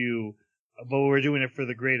around you, but we're doing it for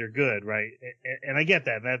the greater good, right? And I get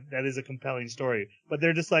that. That is a compelling story. But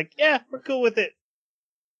they're just like, yeah, we're cool with it.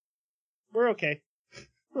 We're okay.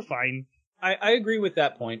 We're fine. I agree with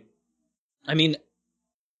that point. I mean,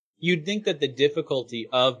 you'd think that the difficulty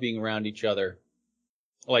of being around each other,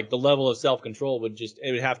 like the level of self-control would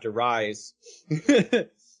have to rise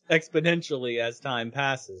exponentially as time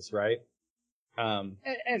passes, right?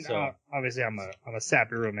 Obviously I'm a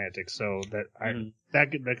sappy romantic, so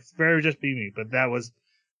that's very just be me. But that was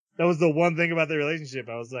the one thing about the relationship.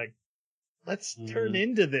 I was like, let's turn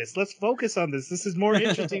into this. Let's focus on this. This is more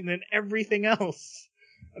interesting than everything else.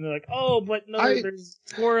 And they're like, oh, but no, there's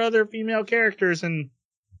 4 other female characters, and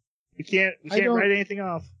we can't write anything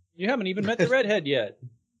off. You haven't even met the redhead yet.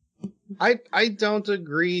 I don't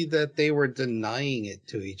agree that they were denying it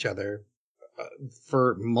to each other.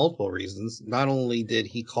 For multiple reasons. Not only did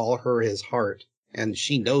he call her his heart, and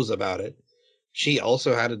she knows about it, she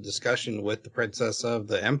also had a discussion with the princess of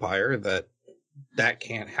the empire that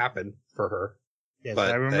can't happen for her. Yes,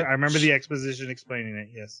 but I remember the exposition explaining it,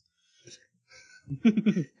 yes.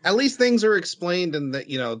 At least things are explained and that,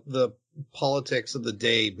 the politics of the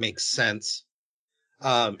day makes sense.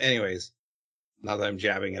 Anyways, not that I'm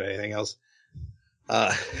jabbing at anything else.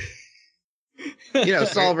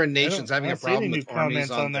 Sovereign nations having a problem with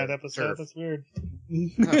armies on that episode. Turf. That's weird.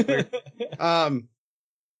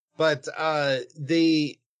 But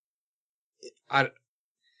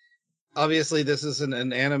obviously this isn't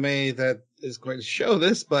an anime that is going to show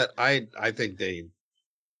this, but I think they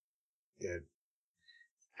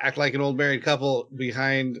act like an old married couple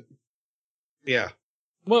behind. Yeah.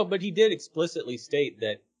 Well, but he did explicitly state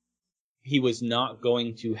that he was not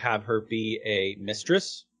going to have her be a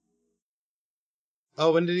mistress.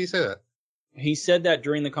 Oh, when did he say that? He said that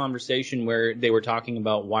during the conversation where they were talking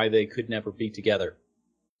about why they could never be together.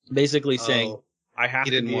 Basically saying, I have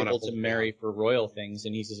to be able to marry for royal things.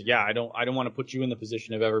 And he says, yeah, I don't want to put you in the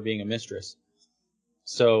position of ever being a mistress.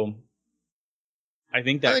 So I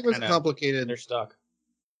think it was a complicated they're stuck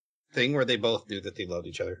thing where they both knew that they loved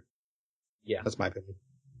each other. Yeah. That's my opinion.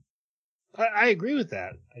 I agree with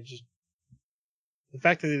that. The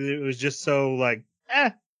fact that it was just so like,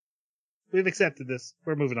 we've accepted this.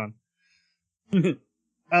 We're moving on.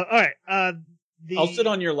 All right. I'll sit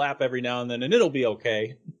on your lap every now and then, and it'll be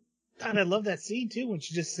okay. God, I love that scene too when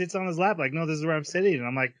she just sits on his lap, like, no, this is where I'm sitting, and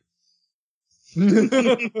I'm like,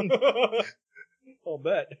 I'll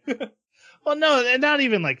bet. Well, no, and not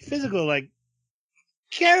even like physical, like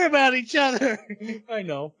care about each other. I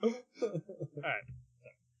know. All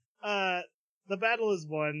right. The battle is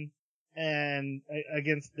won, and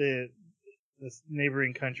against this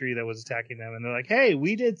neighboring country that was attacking them, and they're like, hey,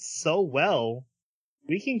 we did so well,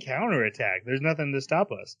 we can counterattack. There's nothing to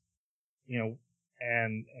stop us.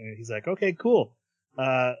 And he's like, okay, cool.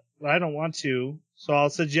 But I don't want to, so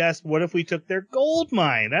I'll suggest, what if we took their gold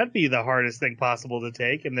mine? That'd be the hardest thing possible to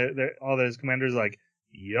take. And all those commanders are like,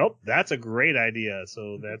 yep, that's a great idea.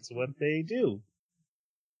 So that's what they do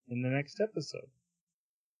in the next episode.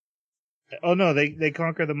 Oh no, they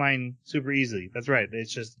conquer the mine super easily. That's right.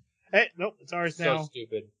 It's just, hey, nope, it's ours now.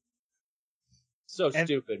 So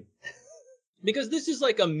stupid. Because this is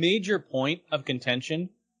like a major point of contention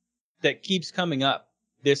that keeps coming up,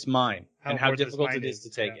 this mine, and how difficult it is to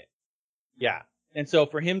take it. Yeah. And so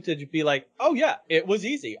for him to be like, oh yeah, it was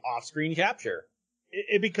easy, off-screen capture.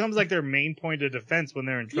 It becomes like their main point of defense when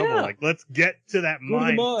they're in trouble. Yeah. Like, let's get to that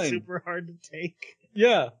mine. It's super hard to take.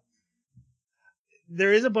 Yeah.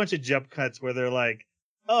 There is a bunch of jump cuts where they're like,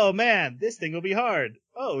 oh man, this thing will be hard.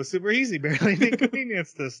 Oh, super easy, barely an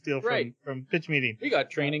inconvenience to steal from pitch meeting. We got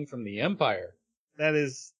training from the Empire. That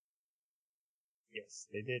is, yes,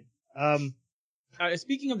 they did.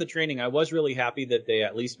 Speaking of the training, I was really happy that they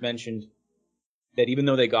at least mentioned that even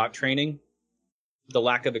though they got training, the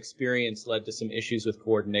lack of experience led to some issues with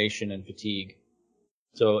coordination and fatigue.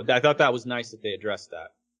 So I thought that was nice that they addressed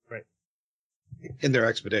that. In their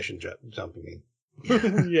expedition jumping.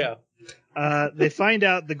 Yeah. They find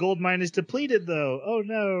out the gold mine is depleted, though. Oh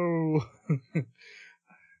no!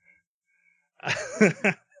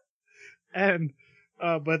 And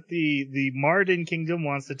but the Marden Kingdom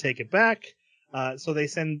wants to take it back, so they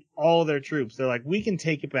send all their troops. They're like, we can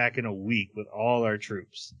take it back in a week with all our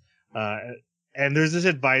troops. And there's this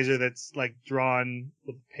advisor that's like drawn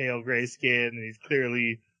with pale gray skin, and he's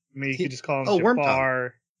clearly, I mean, you could just call him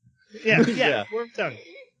Jafar. Yeah, Yeah. Wormtongue.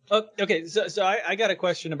 Okay, so I got a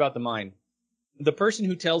question about the mine. The person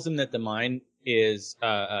who tells him that the mine is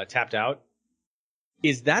tapped out,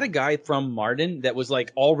 is that a guy from Marden that was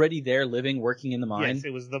like already there living, working in the mine? Yes,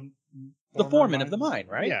 it was the foreman of the mine,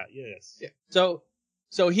 right? Yeah, yes. Yeah.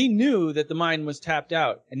 So he knew that the mine was tapped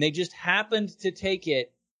out, and they just happened to take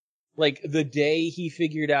it like the day he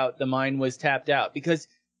figured out the mine was tapped out, because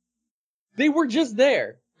they were just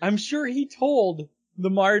there. I'm sure he told the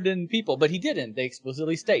Marden people, but he didn't. They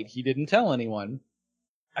explicitly state he didn't tell anyone.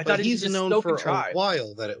 I thought he's just known so for contrived. a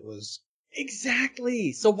while that it was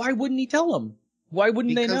Exactly. So why wouldn't he tell them? Why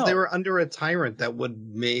wouldn't they know? because they were under a tyrant that would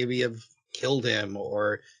maybe have killed him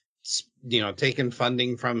or, taken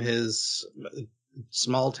funding from his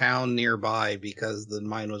small town nearby because the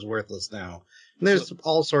mine was worthless now. And there's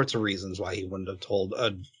all sorts of reasons why he wouldn't have told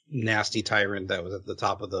a nasty tyrant that was at the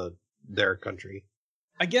top of their country.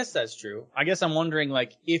 I guess that's true. I guess I'm wondering,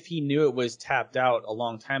 like, if he knew it was tapped out a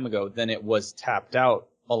long time ago, then it was tapped out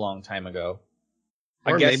a long time ago.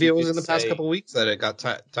 Or I guess maybe you it was could in the past say- couple of weeks that it got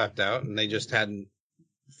tapped out, and they just hadn't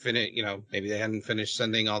finished. Maybe they hadn't finished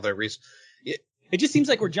sending all their It just seems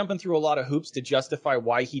like we're jumping through a lot of hoops to justify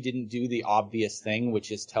why he didn't do the obvious thing,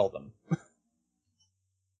 which is tell them.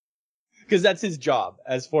 Because that's his job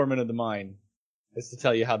as foreman of the mine, is to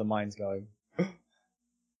tell you how the mine's going.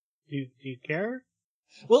 Do you care?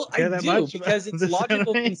 Well, Care I that do, much because about it's this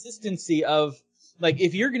logical anime? consistency of, like,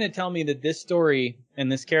 if you're going to tell me that this story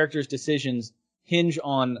and this character's decisions hinge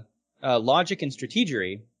on logic and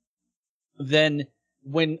strategery, then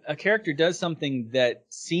when a character does something that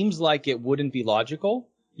seems like it wouldn't be logical,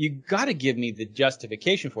 you got to give me the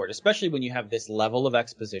justification for it, especially when you have this level of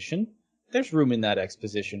exposition. There's room in that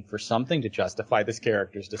exposition for something to justify this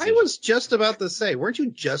character's decision. I was just about to say, weren't you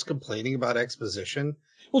just complaining about exposition?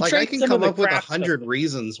 Well, Like, trade I can some come of the up with crap 100 stuff.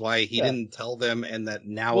 reasons why he Yeah. didn't tell them, and that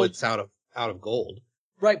now Well- it's out of gold.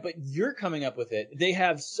 Right, but you're coming up with it. They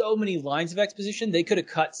have so many lines of exposition, they could have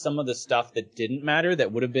cut some of the stuff that didn't matter,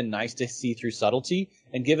 that would have been nice to see through subtlety,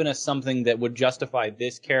 and given us something that would justify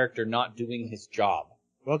this character not doing his job.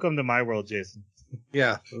 Welcome to my world, Jason.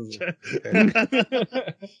 Yeah.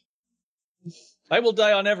 I will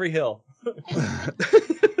die on every hill.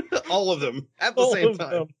 All of them at the All same of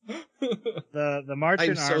time. The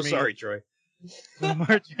Martian I'm so army. sorry, Troy. The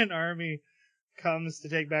Martian army comes to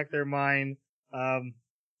take back their mine,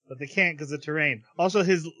 but they can't because of terrain. Also,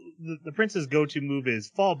 the prince's go-to move is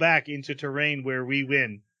fall back into terrain where we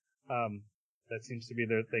win. That seems to be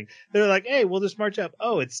their thing. They're like, hey, we'll just march up.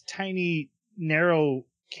 Oh, it's tiny, narrow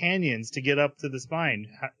canyons to get up to this mine.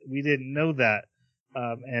 We didn't know that.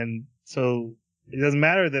 And so it doesn't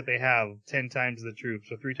matter that they have 10 times the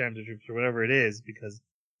troops or 3 times the troops or whatever it is, because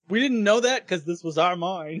We didn't know that because this was our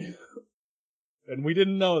mine. And we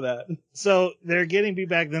didn't know that. so they're getting beat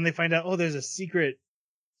back. Then they find out, oh, there's a secret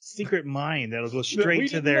mine that'll go we straight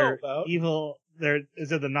to didn't their know about. evil.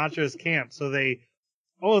 Is at the Nachos camp. So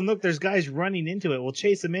oh, and look, there's guys running into it. We'll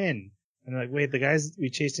chase them in. And they're like, wait, the guys we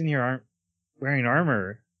chased in here aren't wearing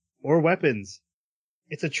armor or weapons.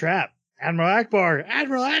 It's a trap. Admiral Akbar.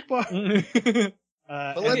 But And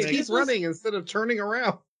let's they- keep running instead of turning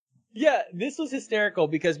around. Yeah, this was hysterical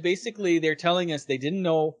because basically they're telling us they didn't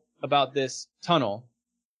know about this tunnel.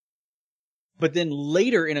 But then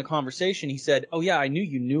later in a conversation, he said, oh yeah, I knew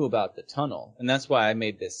you knew about the tunnel. And that's why I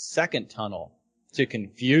made this second tunnel to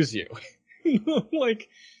confuse you. Like,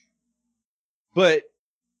 but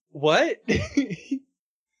what?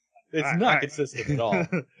 It's not consistent at all.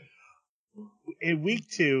 In week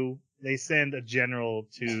 2, they send a general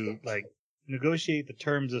to negotiate the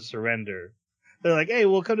terms of surrender. They're like, hey,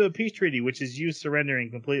 we'll come to a peace treaty, which is you surrendering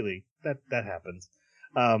completely. That happens.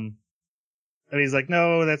 And he's like,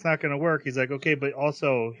 no, that's not going to work. He's like, okay, but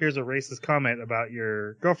also here's a racist comment about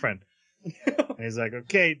your girlfriend. And he's like,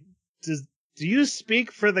 okay, do you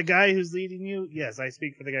speak for the guy who's leading you? Yes, I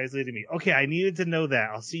speak for the guy who's leading me. Okay, I needed to know that.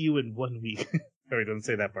 I'll see you in 1 week. No, he doesn't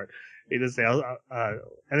say that part. He does say, and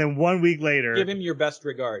then 1 week later. Give him your best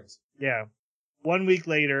regards. Yeah. 1 week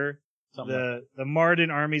later, the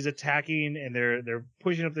Marden army's attacking, and they're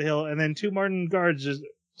pushing up the hill, and then 2 Marden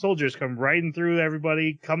soldiers come riding through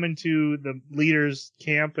everybody, coming to the leader's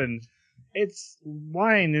camp, and it's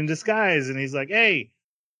Wine in disguise, and he's like, "Hey,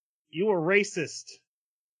 you were racist.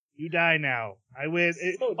 You die now. I win."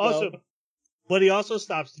 But he also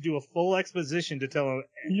stops to do a full exposition to tell him.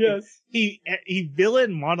 Yes. He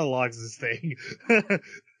villain monologues this thing.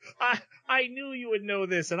 I knew you would know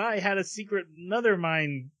this, and I had a secret nether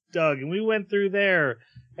mine dug, and we went through there,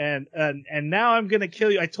 and now I'm gonna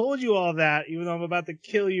kill you. I told you all that, even though I'm about to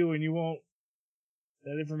kill you, and you won't.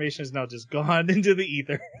 That information is now just gone into the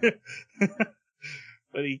ether.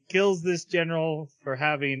 But he kills this general for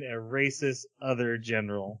having a racist other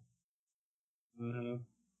general. Mm-hmm.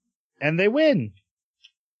 And they win.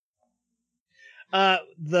 I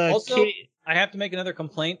have to make another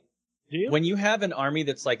complaint. Do you? When you have an army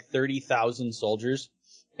that's like 30,000 soldiers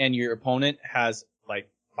and your opponent has like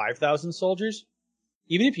 5,000 soldiers,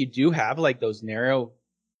 even if you do have like those narrow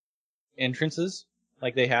entrances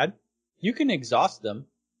like they had, you can exhaust them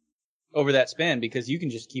over that span because you can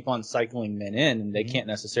just keep on cycling men in and they can't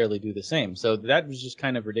necessarily do the same. So that was just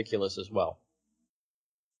kind of ridiculous as well.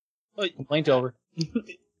 Complaint over.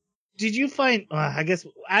 Did you find, I guess,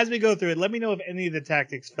 as we go through it, let me know if any of the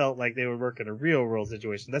tactics felt like they would work in a real world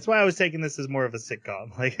situation. That's why I was taking this as more of a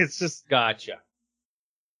sitcom. Like, it's just. Gotcha.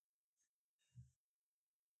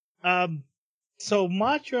 So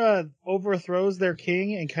Matra overthrows their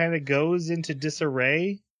king and kind of goes into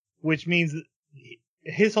disarray, which means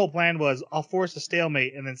his whole plan was, I'll force a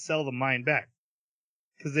stalemate and then sell the mine back.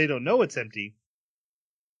 Because they don't know it's empty.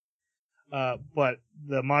 But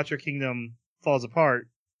the Matra kingdom falls apart.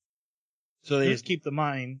 So they just keep the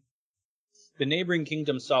mine. The neighboring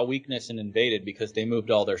kingdom saw weakness and invaded because they moved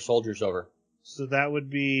all their soldiers over. So that would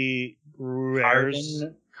be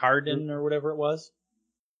Carden or whatever it was.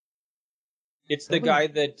 It's the guy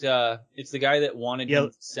that wanted him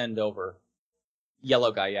to send over.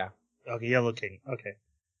 Yellow guy, yeah. Okay, Yellow King. Okay.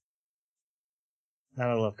 Not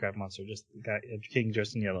a Lovecraft monster, just the guy, a king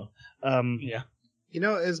dressed in yellow. Yeah. You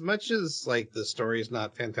know, as much as like the story is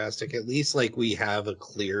not fantastic, at least like we have a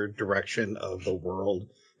clear direction of the world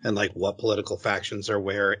and like what political factions are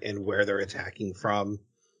where and where they're attacking from.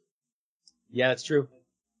 Yeah, that's true.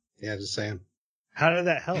 Yeah, just saying. How did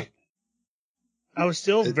that help? I was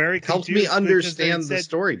still very confused. Helped me understand the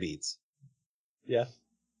story beats. Yeah.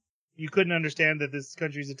 You couldn't understand that this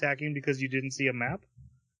country's attacking because you didn't see a map?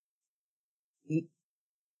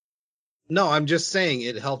 No, I'm just saying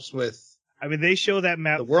it helps with. I mean, they show that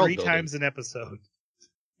map 3 times an episode.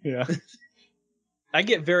 Yeah. I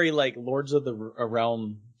get very, like, Lords of the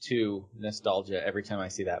Realm 2 nostalgia every time I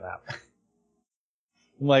see that map.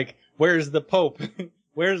 I'm like, where's the Pope?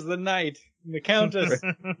 Where's the Knight? The Countess?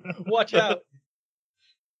 Watch out.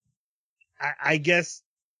 I guess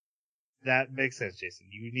that makes sense, Jason.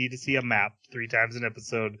 You need to see a map 3 times an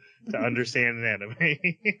episode to understand an anime.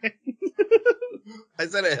 I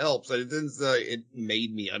said it helps. I didn't say it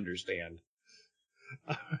made me understand.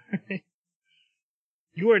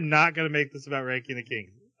 You are not going to make this about ranking the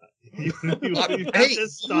king. You hey,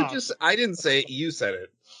 I didn't say it. You said it.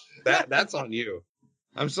 That's on you.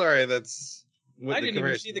 I'm sorry. That's. I didn't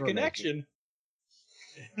even see the connection.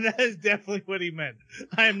 That is definitely what he meant.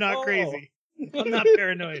 I am not crazy. I'm not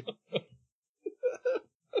paranoid.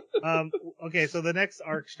 Okay, so the next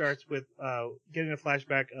arc starts with getting a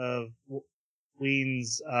flashback of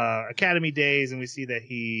Ween's academy days, and we see that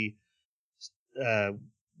he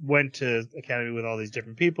went to academy with all these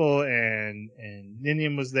different people, and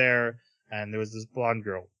Ninian was there, and there was this blonde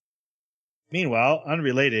girl. Meanwhile,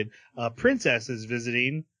 unrelated, Princess is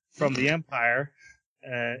visiting from the Empire,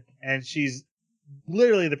 and she's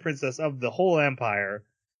literally the princess of the whole Empire,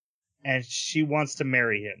 and she wants to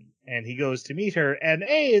marry him. And he goes to meet her, and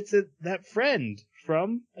hey, it's that friend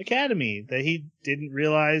from Academy that he didn't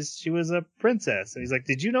realize she was a princess. And he's like,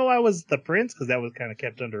 "Did you know I was the prince?" Because that was kind of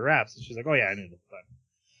kept under wraps. And she's like, "Oh yeah, I knew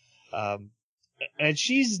that." And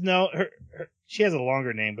she's she has a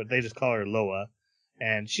longer name, but they just call her Loa.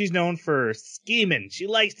 And she's known for scheming. She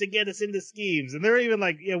likes to get us into schemes. And they're even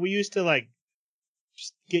like, yeah, we used to like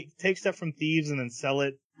just take stuff from thieves and then sell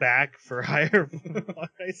it back for higher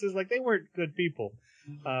prices. Like, they weren't good people.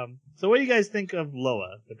 So what do you guys think of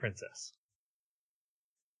Loa, the princess?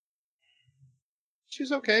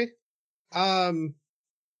 She's okay.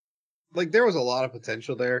 Like, there was a lot of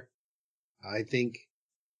potential there, I think.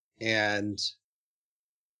 And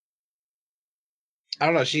I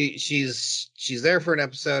don't know, she's there for an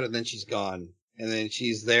episode and then she's gone. And then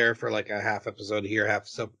she's there for like a half episode here, half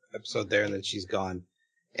episode there, and then she's gone.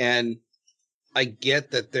 And I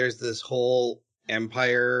get that there's this whole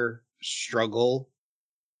Empire struggle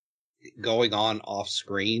going on off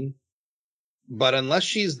screen, but unless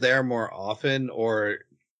she's there more often or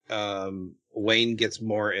Wayne gets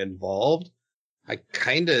more involved, I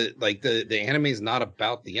kind of like the anime is not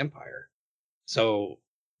about the Empire. So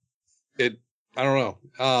I don't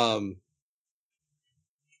know.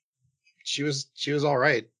 She was all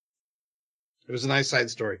right. It was a nice side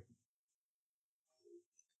story.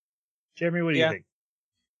 Jeremy, what do you think?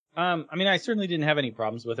 I mean, I certainly didn't have any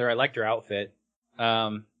problems with her. I liked her outfit.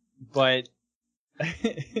 But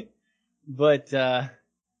I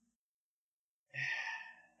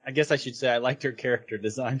guess I should say I liked her character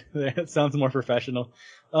design. That sounds more professional.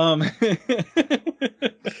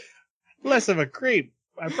 Less of a creep,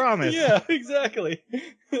 I promise. Yeah, exactly.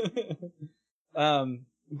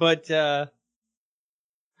 But I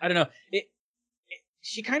don't know.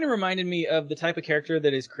 She kind of reminded me of the type of character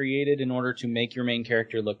that is created in order to make your main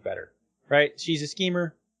character look better, right? She's a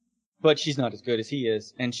schemer, but she's not as good as he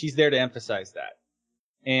is, and she's there to emphasize that.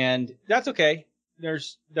 And that's okay.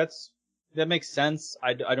 That makes sense.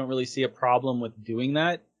 I don't really see a problem with doing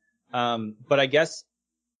that. But I guess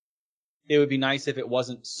it would be nice if it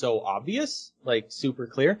wasn't so obvious, like super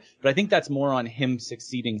clear. But I think that's more on him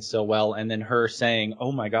succeeding so well and then her saying,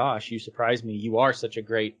 "Oh my gosh, you surprised me. You are such a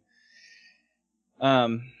great."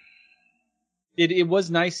 It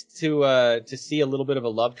was nice to see a little bit of a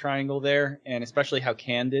love triangle there, and especially how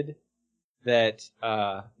candid that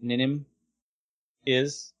Ninim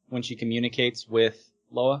is when she communicates with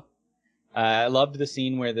Loa. I loved the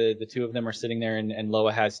scene where the two of them are sitting there and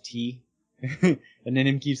Loa has tea. And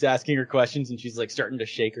Ninim keeps asking her questions and she's like starting to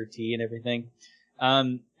shake her tea and everything.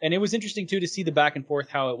 And it was interesting too to see the back and forth,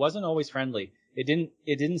 how it wasn't always friendly. It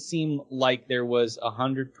didn't seem like there was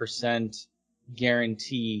 100%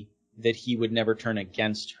 guarantee that he would never turn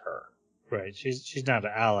against her. Right. She's not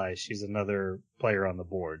an ally. She's another player on the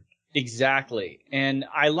board. Exactly. And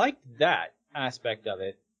I liked that aspect of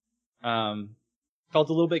it. Felt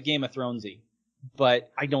a little bit Game of Thronesy, but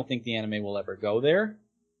I don't think the anime will ever go there.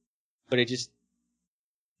 But it just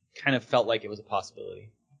kind of felt like it was a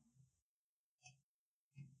possibility.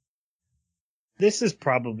 This is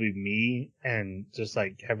probably me and just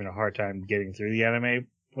like having a hard time getting through the anime,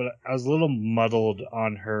 but I was a little muddled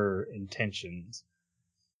on her intentions.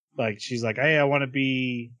 Like she's like, "Hey, I want to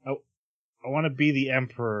be the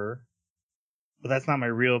emperor," but that's not my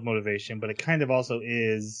real motivation. But it kind of also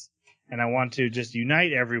is, and I want to just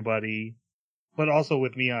unite everybody, but also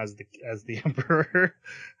with me as the emperor.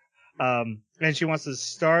 And she wants to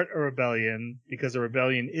start a rebellion because a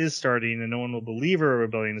rebellion is starting and no one will believe her a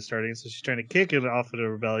rebellion is starting. So she's trying to kick it off of the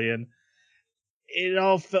rebellion.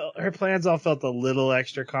 Her plans all felt a little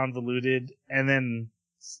extra convoluted. And then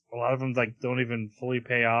a lot of them like don't even fully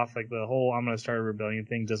pay off. Like the whole "I'm going to start a rebellion"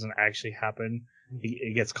 thing doesn't actually happen.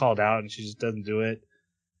 It gets called out and she just doesn't do it.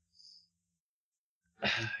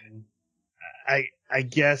 I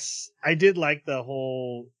guess I did like the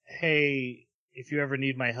whole, "Hey, if you ever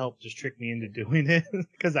need my help, just trick me into doing it,"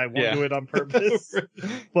 because I won't do it on purpose.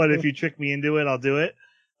 But if you trick me into it, I'll do it.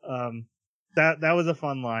 That was a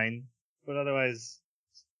fun line, but otherwise,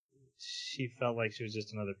 she felt like she was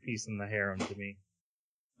just another piece in the harem to me.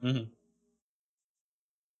 Mm-hmm.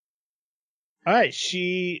 All right,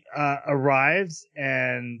 she arrives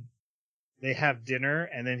and they have dinner,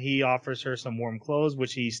 and then he offers her some warm clothes,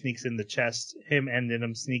 which he sneaks in the chest. Him and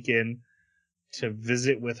Ninim sneak in to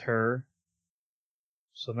visit with her,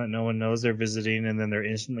 so that no one knows they're visiting, and then they're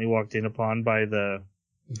instantly walked in upon by the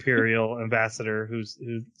Imperial ambassador who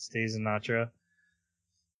stays in Natra.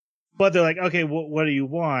 But they're like, "Okay, what do you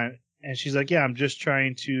want?" And she's like, "Yeah, I'm just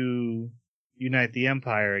trying to unite the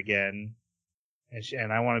Empire again,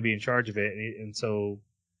 and I want to be in charge of it." And so,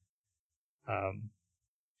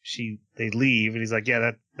 they leave, and he's like,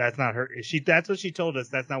 "Yeah, that's not her. That's what she told us.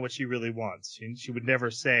 That's not what she really wants. She would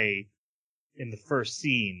never say in the first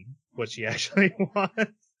scene what she actually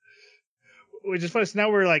wants," which is funny. So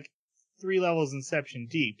now we're like 3 levels Inception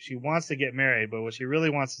deep. She wants to get married, but what she really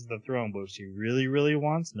wants is the throne. But what she really, really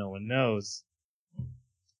wants, no one knows.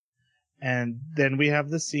 And then we have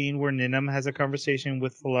the scene where Ninim has a conversation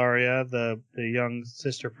with Falaria, the young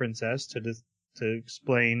sister princess, to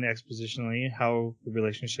explain expositionally how the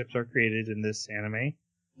relationships are created in this anime.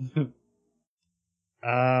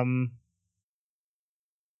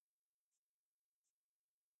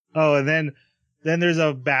 Oh, and then there's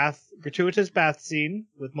a gratuitous bath scene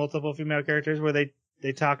with multiple female characters where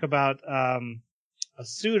they talk about a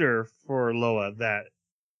suitor for Loa, that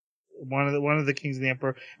one of the kings of the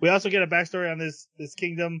emperor. We also get a backstory on this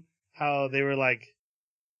kingdom, how they were like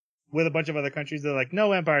with a bunch of other countries. They're like,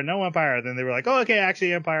 no empire. Then they were like, "Oh, okay,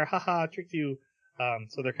 actually empire. Haha, tricked you."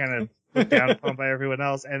 So they're kind of looked down upon by everyone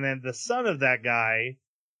else. And then the son of that guy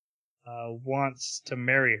wants to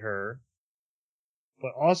marry her,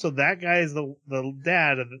 but also that guy is the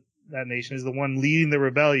dad of that nation, is the one leading the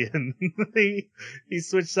rebellion. he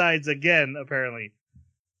switched sides again, apparently.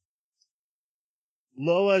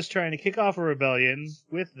 Loa is trying to kick off a rebellion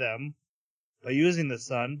with them by using the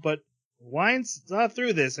son, but Wine's thought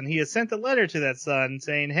through this, and he has sent a letter to that son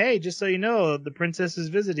saying, hey, just so you know, the princess is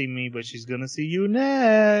visiting me, but she's gonna see you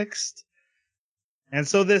next. And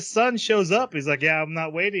so this son shows up. He's like, yeah, I'm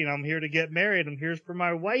not waiting. I'm here to get married. I'm here for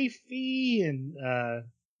my wifey. And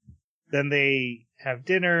then they have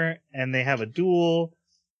dinner, and they have a duel,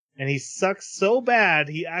 and he sucks so bad,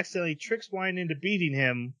 he accidentally tricks Wine into beating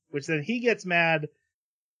him, which then he gets mad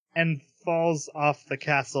and falls off the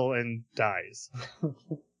castle and dies.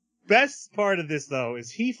 Best part of this, though,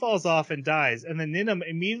 is he falls off and dies, and then Ninum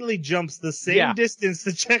immediately jumps the same distance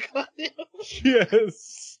to check on him.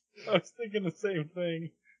 Yes. I was thinking the same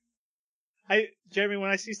thing. Jeremy,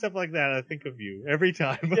 when I see stuff like that, I think of you every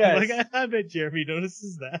time. Yes. I'm like, I bet Jeremy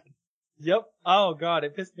notices that. Yep. Oh, God,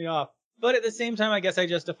 it pissed me off. But at the same time, I guess I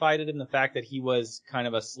justified it in the fact that he was kind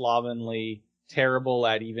of a slovenly, terrible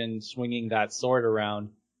at even swinging that sword around.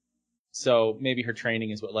 So maybe her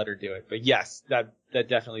training is what let her do it. But yes, that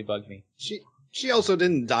definitely bugged me. She also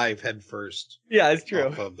didn't dive headfirst. Yeah, it's true.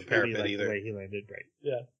 Off of the parapet either. The way he landed, right?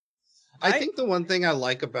 Yeah. I think the one thing I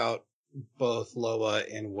like about both Loa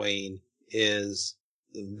and Wayne is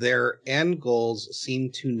their end goals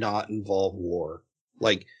seem to not involve war.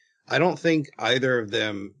 Like, I don't think either of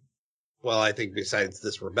them, well, I think besides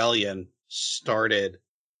this rebellion, started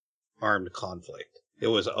armed conflict. It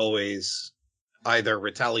was always either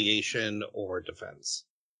retaliation or defense.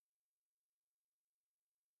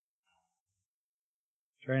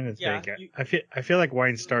 Trying to think. I feel like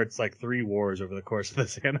Wine starts like 3 wars over the course of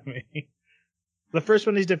this anime. The first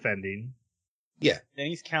one he's defending. Yeah. Then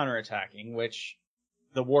he's counterattacking, which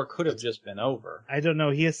the war could have just been over. I don't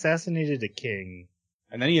know. He assassinated a king.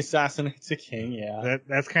 And then he assassinates a king, yeah.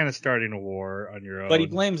 That's kind of starting a war on your own. But he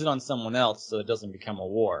blames it on someone else, so it doesn't become a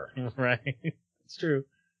war. Right. It's true.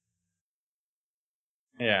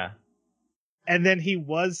 Yeah. And then he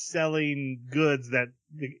was selling goods that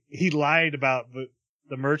he lied about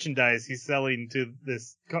the merchandise he's selling to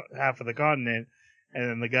this half of the continent, and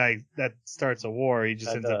then the guy that starts a war, he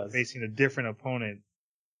just ends up facing a different opponent.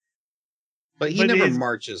 But he never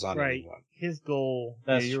marches on anyone. His goal,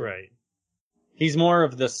 That's you're true. right. He's more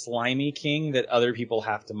of the slimy king that other people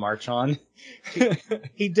have to march on.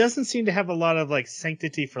 He doesn't seem to have a lot of like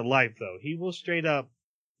sanctity for life, though. He will straight up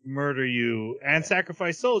murder you and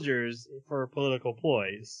sacrifice soldiers for political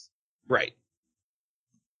ploys. Right.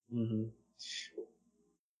 Mm-hmm.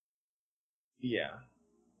 Yeah.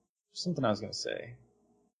 Something I was going to say.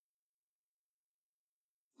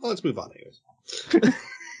 Well, let's move on anyways.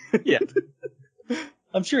 Yeah.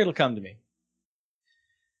 I'm sure it'll come to me.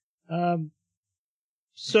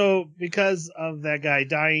 So because of that guy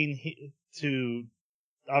dying,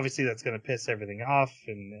 obviously that's going to piss everything off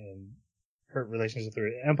and hurt relations with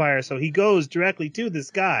the Empire. So he goes directly to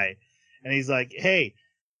this guy, and he's like, "Hey,"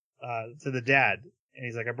 to the dad, and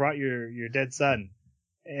he's like, "I brought your dead son,"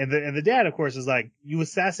 and the dad, of course, is like, "You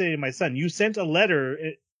assassinated my son. You sent a letter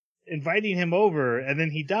inviting him over, and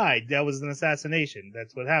then he died. That was an assassination.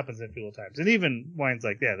 That's what happens in feudal times." And even Wine's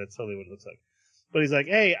like, "Yeah, that's totally what it looks like." But he's like,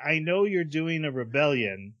 "Hey, I know you're doing a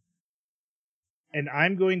rebellion, and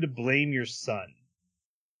I'm going to blame your son.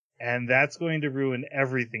 And that's going to ruin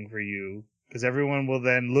everything for you, because everyone will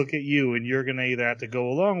then look at you, and you're going to either have to go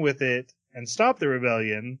along with it and stop the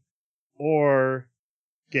rebellion, or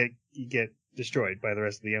get destroyed by the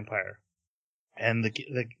rest of the empire." And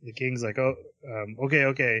the king's like, "Oh,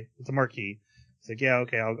 okay, it's a marquis." He's like, "Yeah,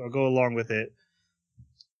 okay, I'll go along with it."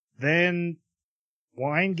 Then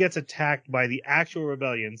Wine gets attacked by the actual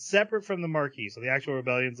rebellion, separate from the Marquis. So the actual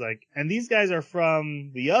rebellion's like, and these guys are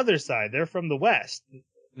from the other side. They're from the west.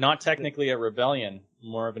 Not technically a rebellion,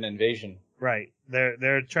 more of an invasion. Right.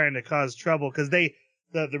 They're trying to cause trouble because the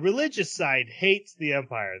religious side hates the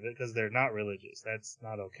Empire because they're not religious. That's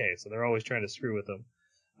not okay. So they're always trying to screw with them.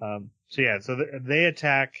 So they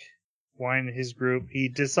attack Wine and his group. He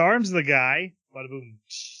disarms the guy. Bada boom.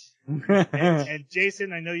 and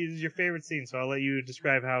Jason, I know this is your favorite scene, so I'll let you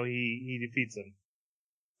describe how he defeats him.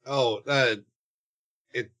 Oh,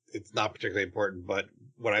 it's not particularly important, but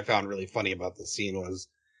what I found really funny about the scene was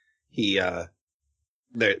they're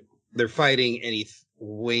fighting, and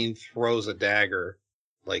Wayne throws a dagger,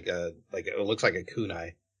 like it looks like a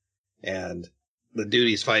kunai, and the dude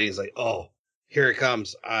he's fighting is like, "Oh, here it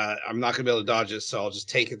comes. I'm not gonna be able to dodge it, so I'll just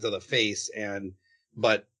take it to the face."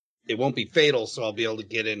 But it won't be fatal, so I'll be able to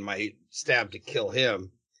get in my stab to kill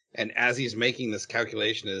him. And as he's making this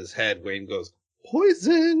calculation in his head, Wayne goes,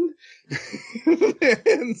 poison!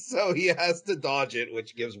 And so he has to dodge it,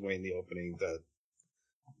 which gives Wayne the opening to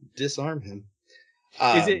disarm him.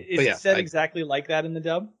 Is it said exactly like that in the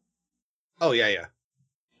dub? Oh, yeah.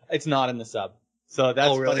 It's not in the sub. So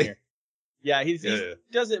that's really? funnier. Yeah, he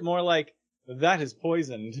does it more like, that is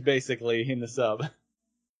poisoned, basically, in the sub.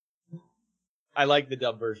 I like the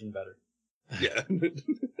dub version better. Yeah.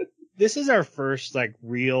 This is our first, like,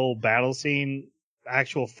 real battle scene,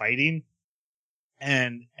 actual fighting.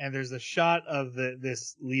 And there's a shot of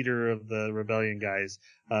this leader of the rebellion guys,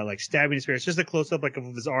 like stabbing his spear. It's just a close up, like, of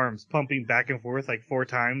his arms pumping back and forth, like 4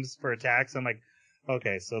 times for attacks. I'm like,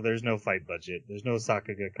 okay, so there's no fight budget. There's no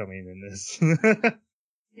Sakuga coming in this.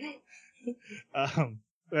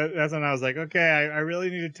 That's when I was like, okay, I really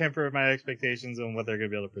need to temper my expectations on what they're going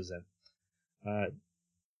to be able to present.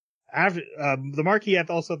 After, the Marquis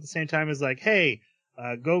also at the same time is like, hey,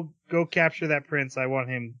 go capture that prince. I want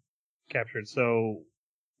him captured. So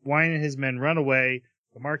Wine and his men run away.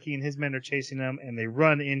 The Marquis and his men are chasing them, and they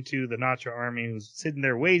run into the Natra army, who's sitting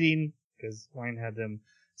there waiting because Wine had them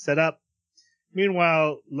set up.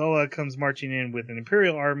 Meanwhile, Loa comes marching in with an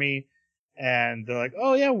Imperial army, and they're like,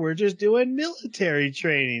 oh yeah, we're just doing military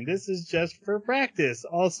training. This is just for practice.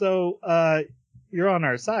 Also, you're on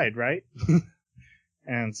our side, right?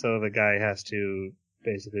 And so the guy has to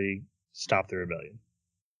basically stop the rebellion.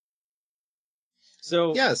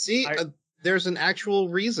 So yeah, see, there's an actual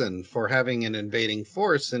reason for having an invading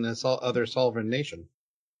force in this other sovereign nation.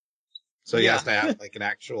 So he has to have like an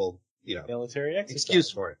actual, military exercise. excuse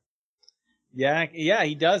for it. Yeah,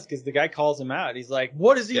 he does, because the guy calls him out. He's like,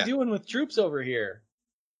 what is he doing with troops over here?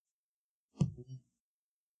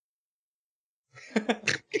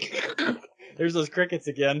 There's those crickets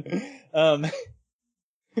again.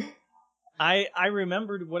 I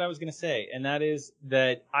remembered what I was going to say, and that is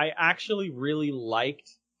that I actually really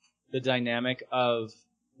liked the dynamic of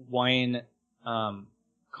Wayne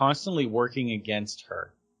constantly working against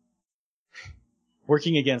her.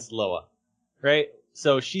 Working against Loa, right?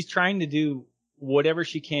 So she's trying to do whatever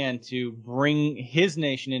she can to bring his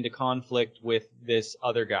nation into conflict with this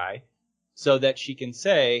other guy so that she can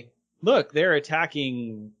say, look, they're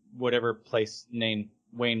attacking whatever place name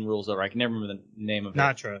Wayne rules over. I can never remember the name of it.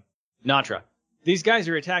 Natra. These guys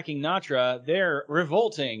are attacking Natra. They're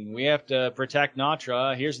revolting. We have to protect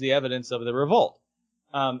Natra. Here's the evidence of the revolt.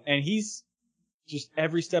 And he's just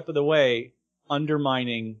every step of the way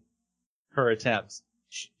undermining her attempts.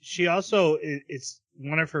 She also, it's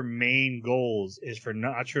one of her main goals is for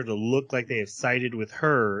Natra to look like they have sided with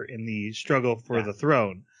her in the struggle for the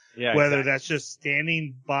throne. Yeah, whether that's just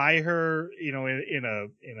standing by her, in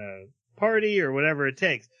a party or whatever it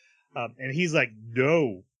takes. And he's like,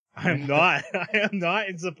 no, I'm not. I am not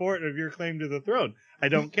in support of your claim to the throne. I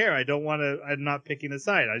don't care. I'm not picking a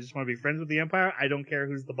side. I just want to be friends with the Empire. I don't care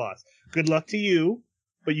who's the boss. Good luck to you,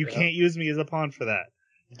 but you can't use me as a pawn for that.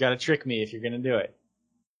 You gotta trick me if you're gonna do it.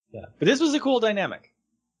 Yeah. But this was a cool dynamic.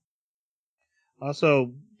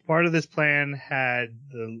 Also, part of this plan had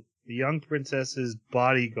the young princess's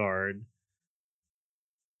bodyguard.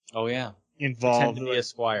 Oh yeah. Involved.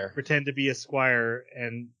 Pretend to be a squire.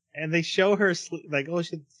 And they show her like, oh,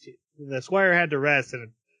 the squire had to rest,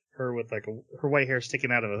 and her with like her white hair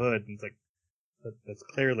sticking out of a hood, and it's like, that's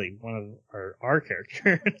clearly one of our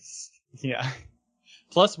characters. Yeah.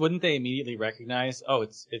 Plus, wouldn't they immediately recognize, oh,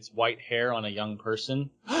 it's white hair on a young person?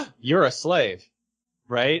 You're a slave,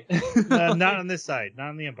 right? Not on this side, not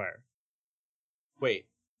on the Empire. Wait,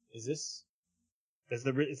 is this? It's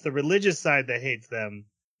the religious side that hates them.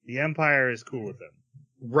 The Empire is cool with them.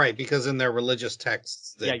 Right, because in their religious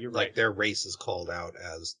texts, you're right. Their race is called out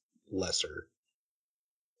as lesser.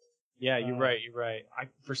 Yeah, you're right.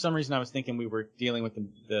 For some reason, I was thinking we were dealing with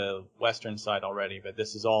the western side already, but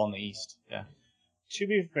this is all in the east. Yeah. To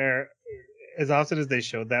be fair, as often as they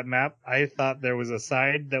showed that map, I thought there was a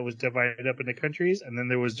side that was divided up into countries, and then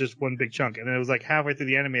there was just one big chunk. And then it was like halfway through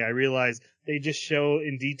the anime, I realized they just show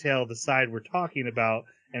in detail the side we're talking about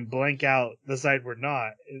and blank out the side we're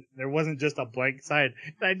not. There wasn't just a blank side.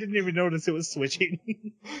 I didn't even notice it was switching.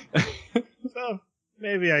 So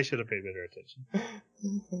maybe I should have paid better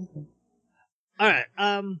attention. All right.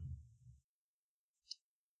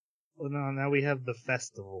 Well, now we have the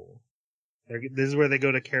festival. This is where they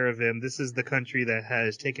go to Caravim. This is the country that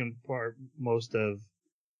has taken part most of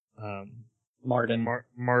Mardin.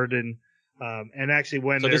 Mardin. And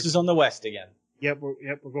actually, so this is on the west again. Yep,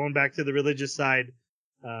 we're going back to the religious side.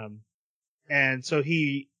 And so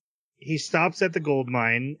he stops at the gold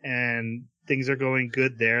mine, and things are going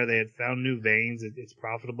good there. They had found new veins. It's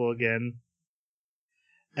profitable again.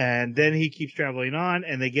 And then he keeps traveling on,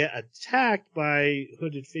 and they get attacked by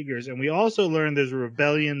hooded figures. And we also learn there's a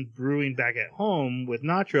rebellion brewing back at home with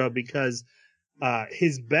Natra because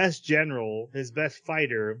his best general, his best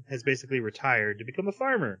fighter, has basically retired to become a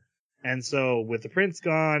farmer. And so with the prince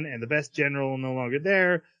gone and the best general no longer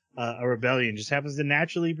there, a rebellion just happens to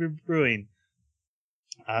naturally be brewing.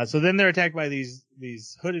 So then they're attacked by these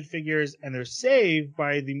hooded figures, and they're saved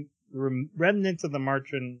by the remnants of the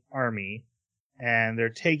Martian army. And they're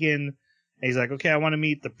taken, and he's like, okay, I want to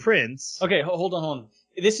meet the prince. Okay, hold on.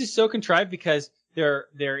 This is so contrived because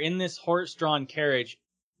they're in this horse-drawn carriage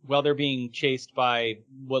while they're being chased by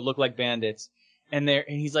what look like bandits. And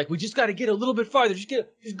he's like, we just got to get a little bit farther. Just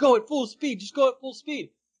go at full speed. Just go at full speed.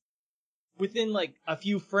 Within like a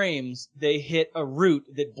few frames, they hit a root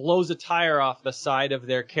that blows a tire off the side of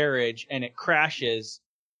their carriage, and it crashes.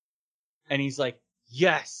 And he's like,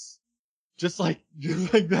 yes. Just like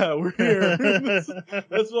that, we're here.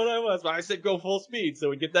 That's what I was. But I said go full speed, so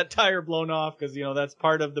we get that tire blown off, because, you know, that's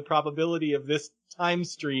part of the probability of this time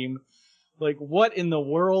stream. Like, what in the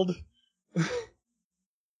world?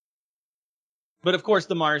 But of course,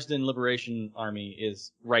 the Marsden Liberation Army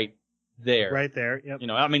is right there. Right there, yep. You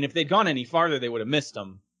know, I mean, if they'd gone any farther, they would have missed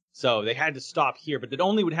them. So they had to stop here, but that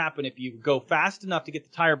only would happen if you go fast enough to get the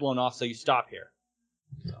tire blown off, so you stop here.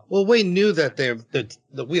 Well, Wayne knew that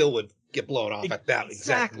the wheel would get blown off at that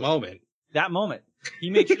exact moment. That moment. He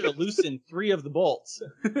made sure to loosen 3 of the bolts.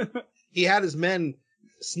 He had his men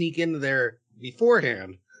sneak into there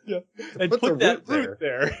beforehand. Yeah. And put that root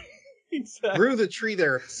there. Exactly. Grew the tree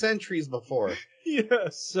there centuries before.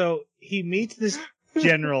 Yes. So he meets this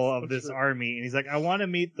general of this army, and he's like, I want to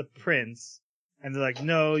meet the prince. And they're like,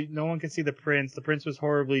 no one can see the prince. The prince was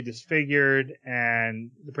horribly disfigured,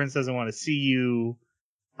 and the prince doesn't want to see you.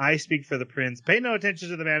 I speak for the prince. Pay no attention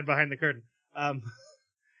to the man behind the curtain.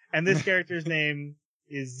 And this character's name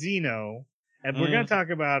is Zeno, and we're going to talk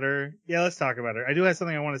about her. Yeah, let's talk about her. I do have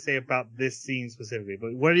something I want to say about this scene specifically,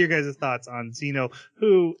 but what are your guys' thoughts on Zeno,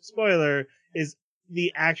 who, spoiler, is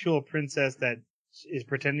the actual princess that is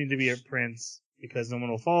pretending to be a prince because no one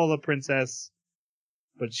will follow the princess,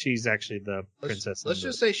 but she's actually the princess. Let's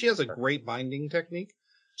just say she has a great binding technique.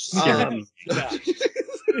 Yeah.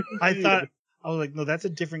 I was like, no, that's a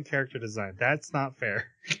different character design. That's not fair.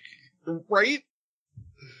 Right?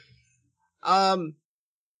 I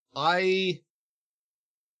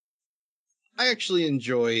actually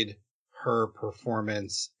enjoyed her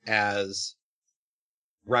performance as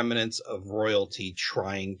remnants of royalty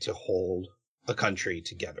trying to hold a country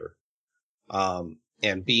together.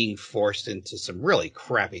 And being forced into some really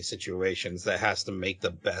crappy situations that has to make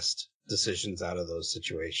the best decisions out of those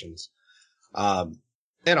situations.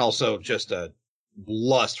 And also just a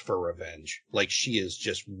lust for revenge. Like, she is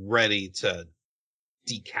just ready to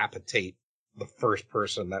decapitate the first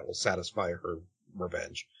person that will satisfy her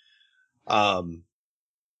revenge. And,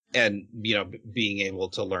 you know, being able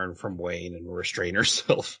to learn from Wayne and restrain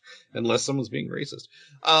herself unless someone's being racist.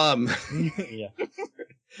 Yeah.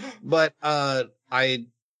 But,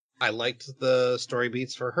 I liked the story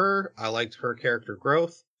beats for her. I liked her character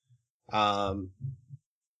growth.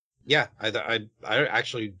 Yeah, I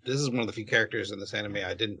actually, this is one of the few characters in this anime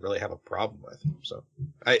I didn't really have a problem with. So,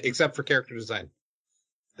 except for character design.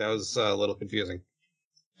 That was a little confusing.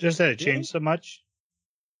 Just that it changed so much,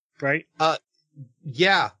 right?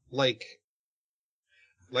 Yeah, like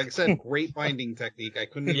I said, great binding technique. I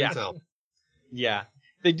couldn't even tell. Yeah.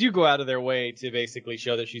 They do go out of their way to basically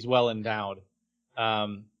show that she's well endowed.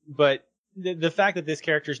 But the fact that this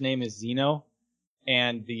character's name is Zeno,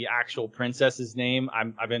 and the actual princess's name,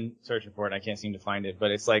 I've been searching for it. I can't seem to find it,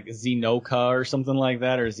 but it's like Zenoka or something like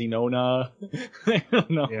that, or Zenona. I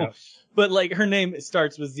don't know. Yeah. But like, her name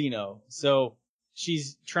starts with Zeno. So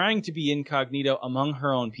she's trying to be incognito among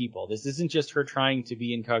her own people. This isn't just her trying to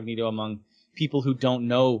be incognito among people who don't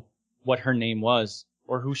know what her name was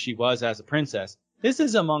or who she was as a princess. This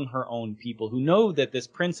is among her own people who know that this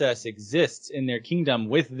princess exists in their kingdom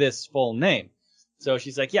with this full name. So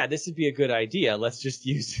she's like, yeah, this would be a good idea. Let's just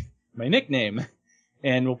use my nickname,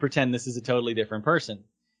 and we'll pretend this is a totally different person.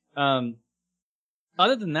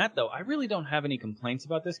 Other than that, though, I really don't have any complaints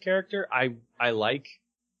about this character. I like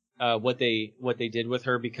what they did with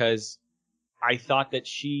her, because I thought that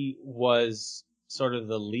she was sort of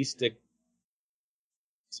the least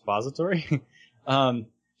expository.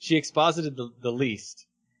 She exposited the least,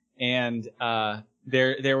 and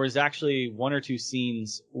there was actually 1 or 2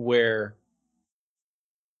 scenes where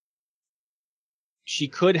she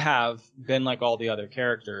could have been like all the other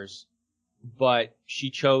characters, but she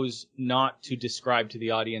chose not to describe to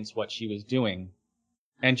the audience what she was doing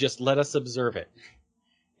and just let us observe it.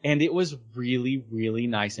 And it was really, really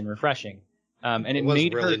nice and refreshing. And it was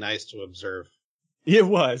made really her... nice to observe. It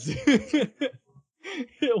was.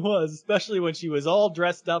 It was, especially when she was all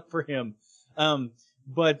dressed up for him.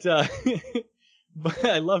 But but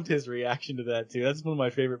I loved his reaction to that too. That's one of my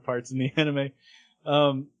favorite parts in the anime.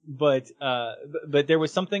 But there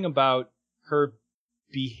was something about her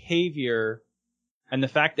behavior and the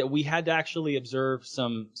fact that we had to actually observe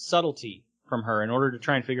some subtlety from her in order to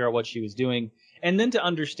try and figure out what she was doing, and then to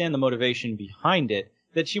understand the motivation behind it,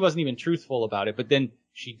 that she wasn't even truthful about it, but then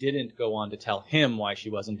she didn't go on to tell him why she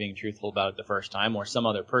wasn't being truthful about it the first time, or some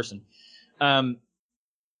other person.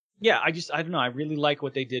 Yeah, I don't know. I really like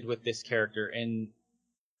what they did with this character, and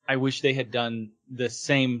I wish they had done the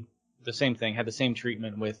same thing, had the same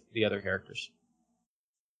treatment with the other characters.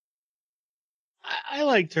 I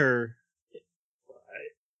liked her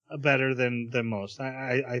better than most.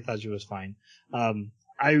 I thought she was fine.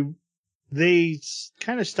 They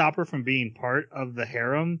kind of stop her from being part of the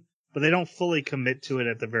harem, but they don't fully commit to it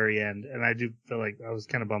at the very end. And I do feel like I was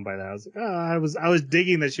kind of bummed by that. I was like, oh, I was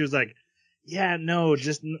digging that she was like, yeah, no,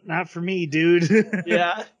 just not for me, dude.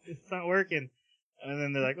 Yeah. It's not working. And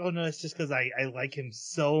then they're like, oh no, it's just because I like him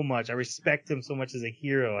so much. I respect him so much as a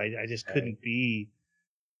hero. I just couldn't be.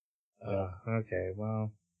 Okay,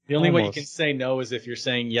 well. The only way you can say no is if you're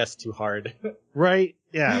saying yes too hard. Right?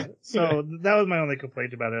 Yeah. So that was my only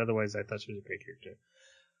complaint about it. Otherwise, I thought she was a great character.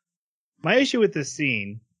 My issue with this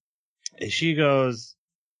scene is she goes,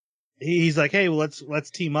 he's like, hey, well, let's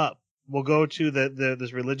team up. We'll go to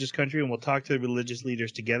this religious country and we'll talk to the religious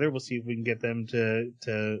leaders together. We'll see if we can get them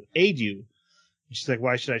to aid you. And she's like,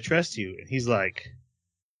 why should I trust you? And he's like,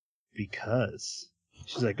 because.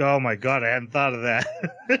 She's like, oh my God, I hadn't thought of that.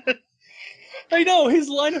 I know, his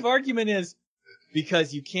line of argument is,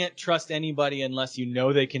 because you can't trust anybody unless you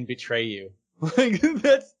know they can betray you. Like,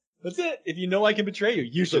 that's it. If you know I can betray you,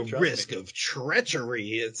 you should The trust risk me. of treachery.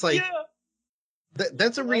 It's like, yeah.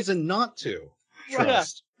 that's a reason not to Yeah.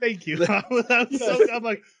 trust. Thank you. I'm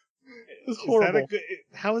like, It's horrible.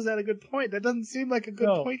 How is that a good point? That doesn't seem like a good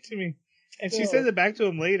No. point to me. And she No. says it back to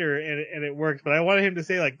him later, and it worked. But I wanted him to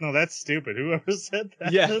say, like, no, that's stupid. Whoever said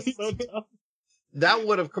that? Yeah. That's so dumb. That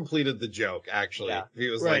would have completed the joke, actually. Yeah. He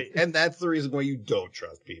was Right. like, and that's the reason why you don't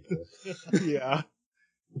trust people. Yeah.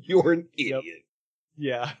 You're an Yep. idiot.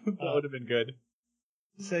 Yeah. That would have been good.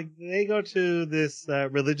 So they go to this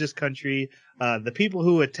religious country. The people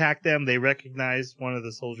who attack them, they recognize one of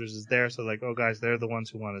the soldiers is there. So like, oh guys, they're the ones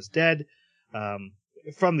who want us dead.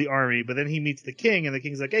 From the army. But then he meets the king, and the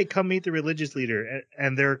king's like, hey, come meet the religious leader.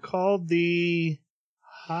 And they're called the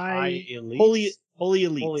High elites. Holy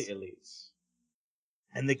elites. Holy elites.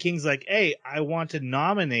 And the king's like, hey, I want to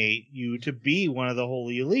nominate you to be one of the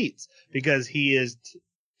holy elites because he is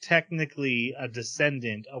technically a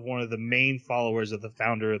descendant of one of the main followers of the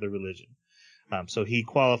founder of the religion. So he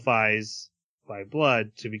qualifies by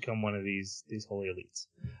blood to become one of these holy elites.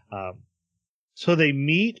 So they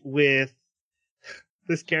meet with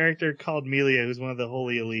this character called Melia, who's one of the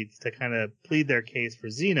holy elites, to kind of plead their case for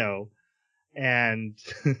Zeno. And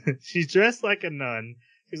she's dressed like a nun.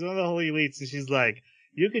 She's one of the holy elites, and she's like,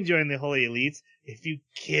 you can join the holy elites if you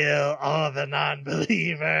kill all the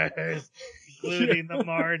non-believers, including the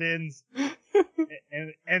Mardens.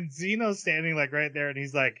 And Zeno's standing like right there, and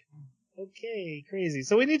he's like, okay, crazy.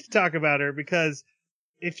 So we need to talk about her, because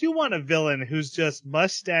if you want a villain who's just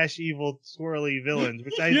mustache evil swirly villains,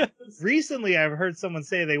 which recently I've heard someone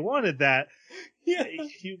say they wanted that,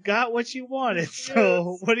 you got what you wanted.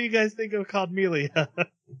 So what do you guys think of called Melia?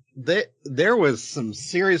 There was some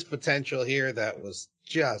serious potential here that was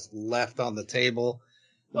just left on the table.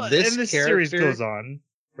 Well, and this series goes on,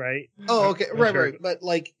 right? Oh, okay. Right. Sure. But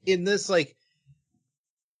like in this, like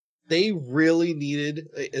they really needed,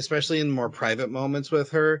 especially in more private moments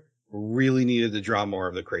with her, really needed to draw more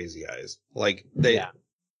of the crazy eyes. Like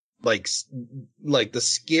like the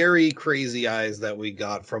scary crazy eyes that we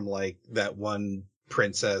got from like that one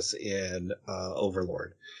princess in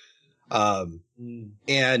Overlord.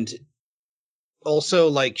 And also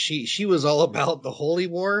like she was all about the Holy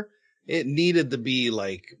War. It needed to be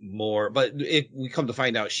like more, but we come to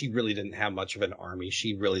find out she really didn't have much of an army.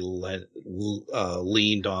 She really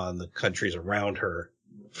leaned on the countries around her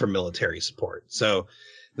for military support. So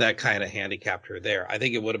that kind of handicapped her there. I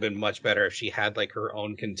think it would have been much better if she had like her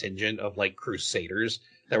own contingent of like crusaders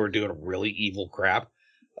that were doing really evil crap.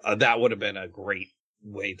 That would have been a great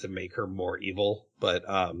way to make her more evil. But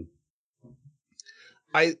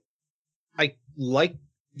I like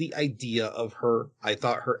the idea of her. I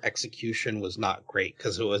thought her execution was not great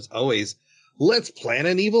because it was always, let's plan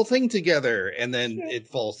an evil thing together, and then it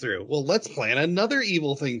falls through. Well, let's plan another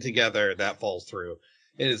evil thing together, that falls through.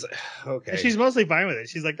 It is okay. And she's mostly fine with it.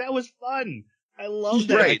 She's like, that was fun. I love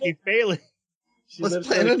that. Right. I keep failing. Let's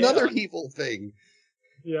plan another evil thing.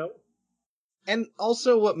 Yep. And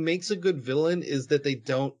also what makes a good villain is that they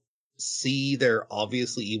don't see their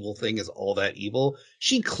obviously evil thing as all that evil.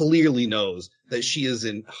 She clearly knows that she is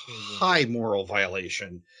in high moral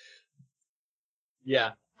violation.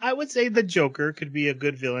 Yeah. I would say the Joker could be a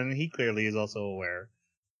good villain, and he clearly is also aware.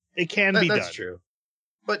 It can be done. That's true.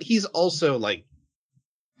 But he's also like,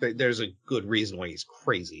 there's a good reason why he's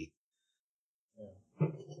crazy.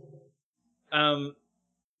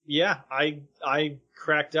 Yeah, I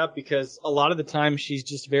cracked up because a lot of the time she's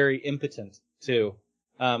just very impotent too.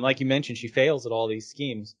 Like you mentioned, she fails at all these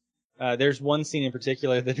schemes. There's one scene in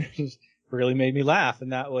particular that really made me laugh,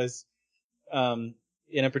 and that was in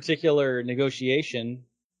a particular negotiation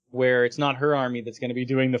where it's not her army that's going to be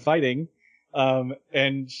doing the fighting,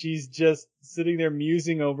 and she's just sitting there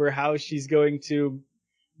musing over how she's going to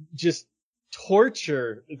just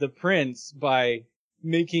torture the prince by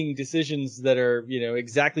making decisions that are,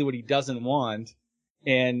 exactly what he doesn't want.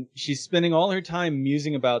 And she's spending all her time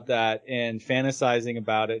musing about that and fantasizing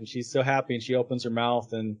about it. And she's so happy, and she opens her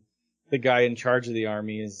mouth, and the guy in charge of the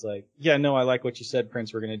army is like, yeah, no, I like what you said,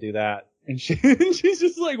 Prince. We're going to do that. And she's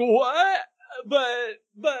just like, what?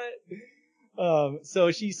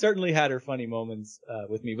 So she certainly had her funny moments,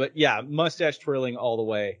 with me, but yeah, mustache twirling all the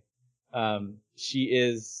way. She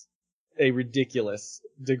is a ridiculous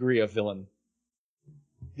degree of villain.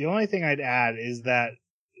 The only thing I'd add is that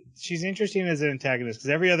she's interesting as an antagonist, because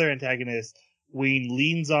every other antagonist Wayne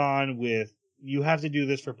leans on with, you have to do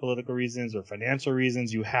this for political reasons or financial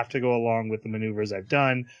reasons. You have to go along with the maneuvers I've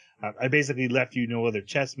done. I basically left you no other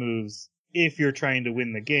chess moves if you're trying to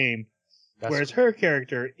win the game. Whereas her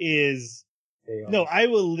character is, no, I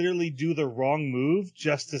will literally do the wrong move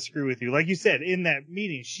just to screw with you. Like you said, in that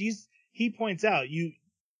meeting, he points out,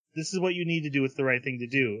 this is what you need to do. It's the right thing to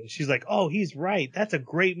do. She's like, oh, he's right. That's a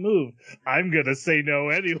great move. I'm going to say no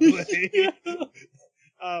anyway.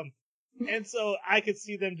 And so I could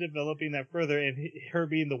see them developing that further, and her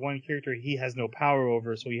being the one character he has no power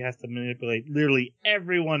over, so he has to manipulate literally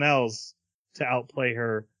everyone else to outplay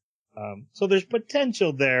her. So there's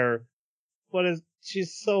potential there, but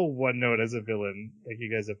she's so one note as a villain, like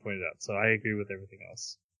you guys have pointed out. So I agree with everything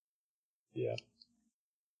else. Yeah.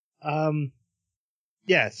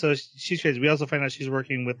 Yeah, so she's crazy. We also find out she's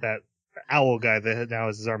working with that owl guy that now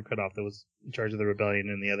has his arm cut off, that was in charge of the rebellion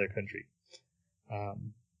in the other country.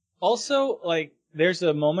 Also, like, there's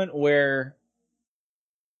a moment where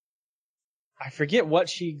I forget what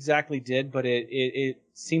she exactly did, but it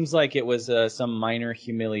seems like it was some minor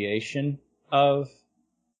humiliation of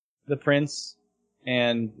the prince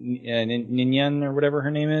and Ninian, or whatever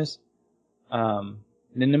her name is.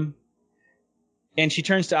 Ninim. And she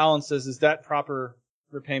turns to Al and says, is that proper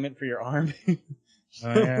repayment for your arm?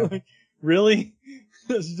 Yeah. Like, really?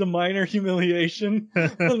 This is a minor humiliation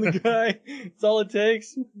on the guy. It's all it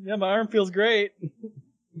takes. Yeah, my arm feels great.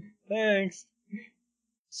 Thanks.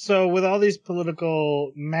 So with all these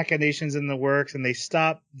political machinations in the works, and they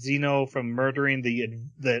stop Zeno from murdering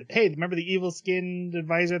hey, remember the evil-skinned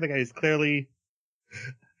advisor? The guy who's clearly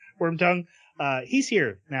Wormtongue? He's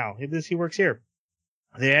here now. He works here.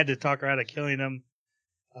 They had to talk her out of killing him.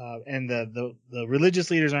 And the religious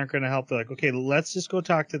leaders aren't going to help. They're like, okay, let's just go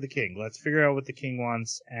talk to the king. Let's figure out what the king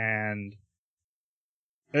wants. And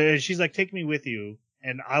she's like, take me with you,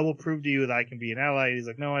 and I will prove to you that I can be an ally. He's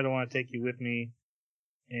like, no, I don't want to take you with me.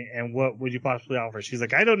 And what would you possibly offer? She's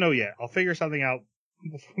like, I don't know yet. I'll figure something out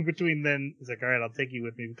between then. He's like, all right, I'll take you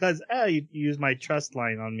with me, because you use my trust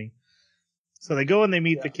line on me. So they go and they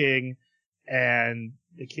meet the king, and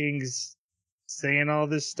the king's saying all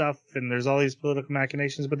this stuff, and there's all these political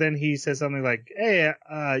machinations, but then he says something like, hey,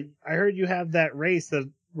 I heard you have that race that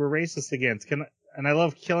we're racist against, and I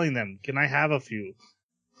love killing them. Can I have a few?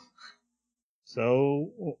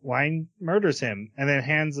 So Wine murders him, and then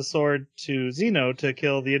hands the sword to Zeno to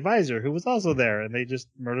kill the advisor, who was also there, and they just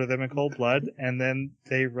murder them in cold blood, and then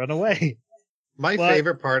they run away. My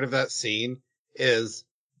favorite part of that scene is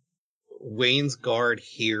Wayne's guard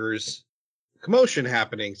hears commotion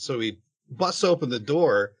happening, so he busts open the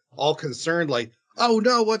door, all concerned, like, oh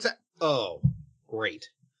no, what's that? Oh, great.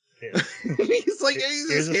 Yeah. He's like,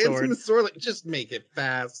 he's hands in the sword, like, just make it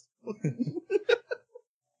fast.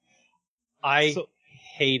 I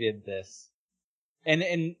hated this.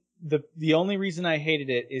 And the only reason I hated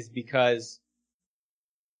it is because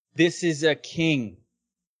this is a king.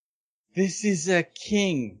 This is a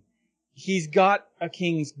king. he's got a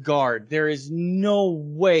king's guard. There is no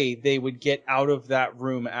way they would get out of that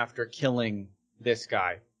room after killing this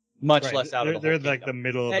guy, much Right. less out of the They're whole like the kingdom.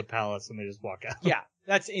 middle of the palace and they just walk out. Yeah,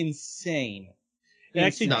 that's insane. They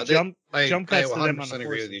actually Insane. jump cuts to them 100% on the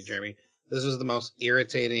agree with you, horses. Jeremy. This is the most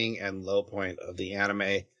irritating and low point of the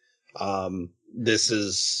anime. This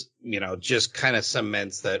is, just kind of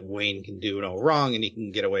cements that Wayne can do no wrong and he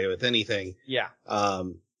can get away with anything. Yeah.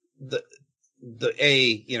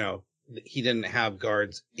 He didn't have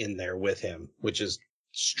guards in there with him, which is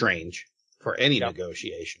strange for any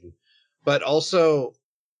negotiation. But also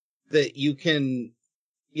that you can,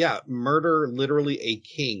 murder literally a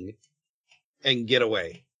king and get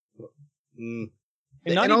away. And not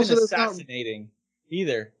And even also that's not- assassinating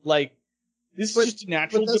either. Like, this But- is just a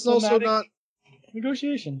natural But that's also diplomatic not.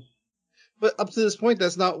 negotiation. But up to this point,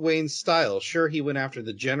 that's not Wayne's style. Sure, he went after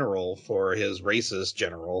the general for his racist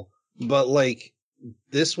general, but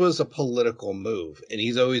this was a political move, and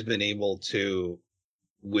he's always been able to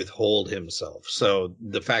withhold himself. So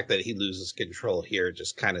the fact that he loses control here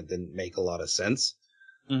just kind of didn't make a lot of sense.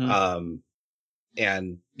 Mm-hmm.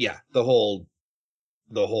 And yeah, the whole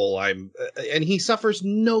and he suffers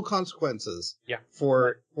no consequences. Yeah.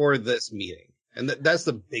 For this meeting, and that's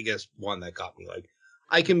the biggest one that got me.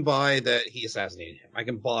 I can buy that he assassinated him. I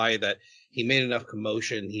can buy that he made enough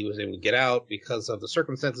commotion, he was able to get out because of the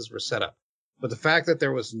circumstances were set up. But the fact that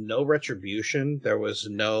there was no retribution, there was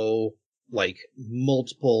no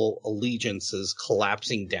multiple allegiances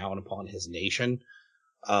collapsing down upon his nation,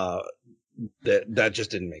 that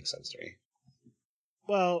just didn't make sense to me.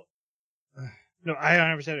 Well, no, I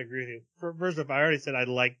 100% agree with you. First off, I already said I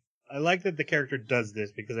like that the character does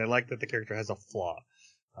this because I like that the character has a flaw.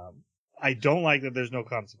 I don't like that there's no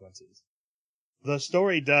consequences. The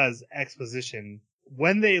story does exposition.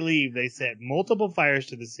 When they leave, they set multiple fires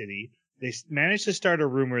to the city. They managed to start a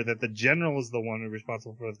rumor that the general is the one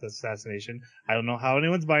responsible for the assassination. I don't know how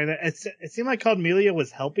anyone's buying that. It seemed like Caldmelia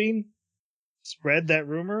was helping spread that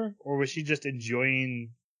rumor, or was she just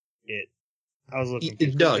enjoying it? I was looking.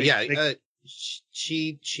 No,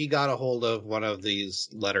 she got a hold of one of these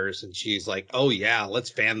letters and she's like, "Oh yeah,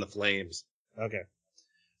 let's fan the flames." Okay.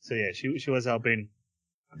 So yeah, she was helping.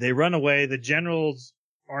 They run away. The general's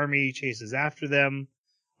army chases after them.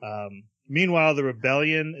 Meanwhile, the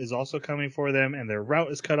rebellion is also coming for them, and their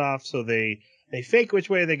route is cut off. So they fake which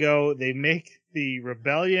way they go. They make the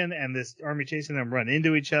rebellion and this army chasing them run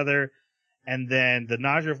into each other. And then the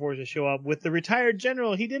Najra forces show up with the retired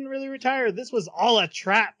general. He didn't really retire. This was all a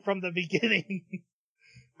trap from the beginning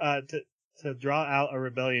to draw out a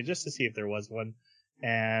rebellion just to see if there was one.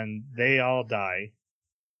 And they all die.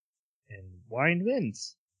 And wine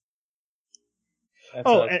wins. That's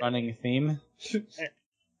a running theme.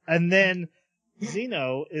 And then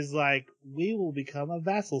Xeno is like, we will become a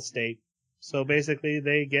vassal state. So basically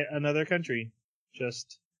they get another country.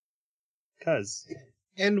 Just 'cause.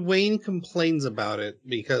 And Wayne complains about it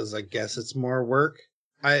because I guess it's more work.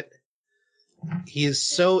 He is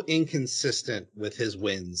so inconsistent with his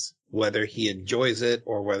wins, whether he enjoys it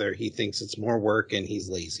or whether he thinks it's more work and he's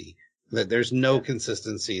lazy. That there's no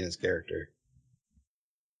consistency in his character.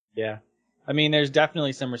 Yeah. I mean, there's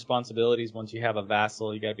definitely some responsibilities once you have a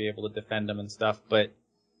vassal. You gotta be able to defend them and stuff, but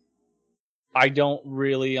I don't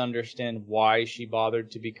really understand why she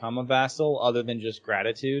bothered to become a vassal other than just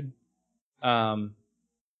gratitude.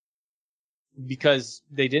 Because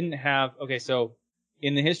they didn't have... Okay, so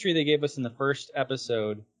in the history they gave us in the first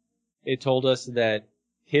episode, it told us that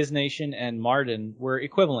his nation and Marden were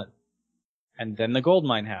equivalent. And then the gold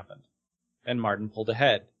mine happened. And Marden pulled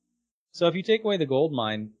ahead. So if you take away the gold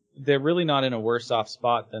mine, they're really not in a worse off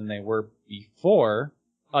spot than they were before,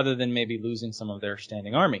 other than maybe losing some of their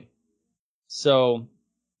standing army. So...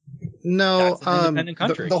 No, that's an independent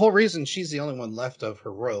country. The whole reason she's the only one left of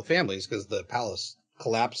her royal family is because the palace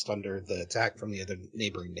collapsed under the attack from the other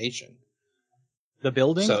neighboring nation. The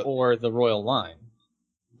building or the royal line?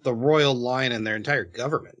 The royal line and their entire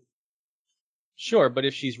government. Sure, but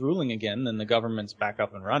if she's ruling again, then the government's back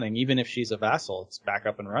up and running. Even if she's a vassal, it's back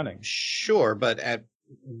up and running. Sure, but at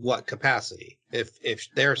what capacity? If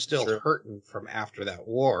they're still hurting from after that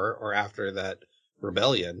war or after that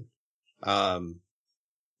rebellion,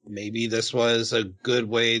 maybe this was a good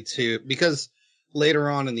way to... Because later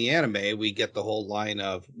on in the anime, we get the whole line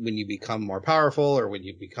of when you become more powerful or when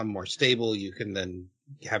you become more stable, you can then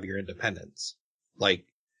have your independence. Like,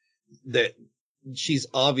 that she's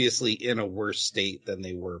obviously in a worse state than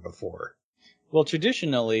they were before. Well,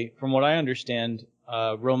 traditionally, from what I understand,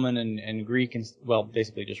 Roman and Greek, and well,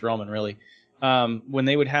 basically just Roman, really, when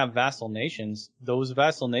they would have vassal nations, those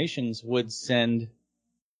vassal nations would send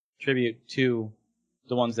tribute to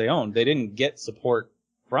the ones they owned. They didn't get support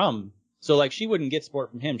from. So like she wouldn't get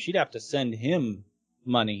support from him. She'd have to send him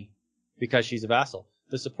money because she's a vassal.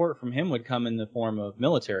 The support from him would come in the form of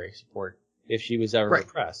military support if she was ever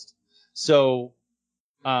repressed. So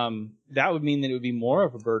that would mean that it would be more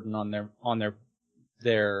of a burden on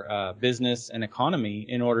their business and economy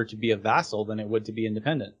in order to be a vassal than it would to be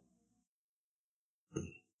independent.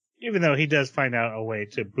 Even though he does find out a way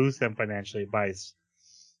to boost them financially by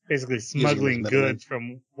basically smuggling goods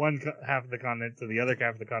from one half of the continent to the other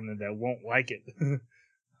half of the continent that won't like it.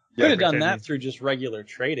 Could have done that through just regular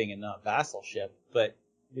trading and not vassalship, but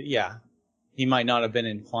yeah, he might not have been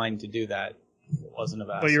inclined to do that if it wasn't a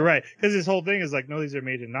vassal. But you're right, because his whole thing is like, no, these are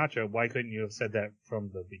made in Nacha. Why couldn't you have said that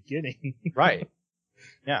from the beginning? Right.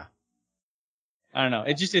 Yeah. I don't know.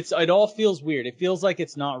 It all feels weird. It feels like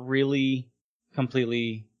it's not really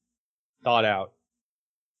completely thought out.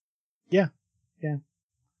 Yeah.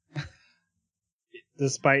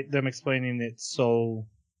 Despite them explaining it so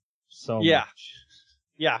much.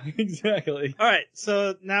 Yeah, exactly. All right,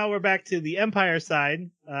 so now we're back to the Empire side,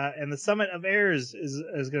 and the Summit of Heirs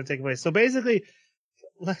is going to take place. So basically,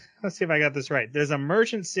 let's see if I got this right. There's a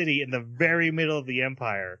merchant city in the very middle of the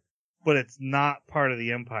Empire, but it's not part of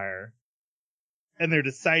the Empire, and they're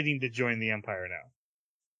deciding to join the Empire now.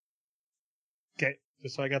 Okay,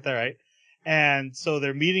 just so I got that right. And so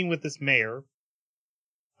they're meeting with this mayor,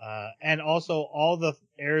 and also all the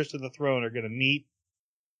heirs to the throne are going to meet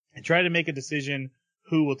and try to make a decision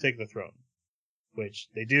who will take the throne, which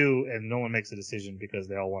they do, and no one makes a decision because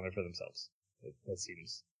they all want it for themselves. That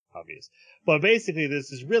seems obvious. But basically,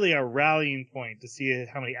 this is really a rallying point to see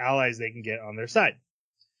how many allies they can get on their side.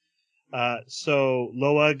 So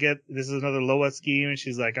Loa this is another Loa scheme, and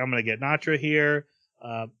she's like, I'm going to get Natra here.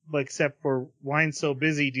 But except for Wine's so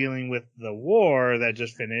busy dealing with the war that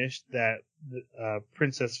just finished that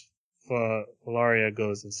Princess Valaria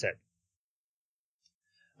goes instead.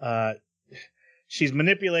 She's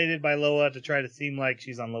manipulated by Loa to try to seem like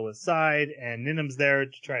she's on Loa's side, and Ninim's there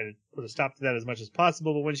to try to put a stop to that as much as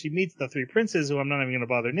possible. But when she meets the three princes, who I'm not even going to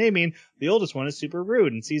bother naming, the oldest one is super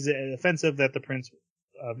rude and sees it offensive that the Prince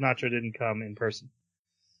of Natra didn't come in person.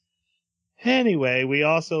 Anyway,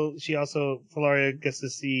 Valaria gets to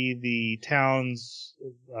see the town's,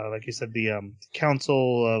 like you said, the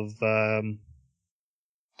council of,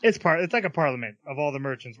 it's like a parliament of all the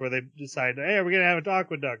merchants where they decide, hey, are we going to have an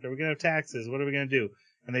aqueduct? Are we going to have taxes? What are we going to do?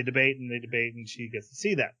 And they debate, and she gets to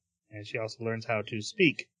see that. And she also learns how to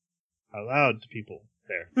speak out loud to people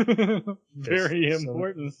there. Very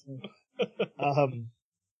important.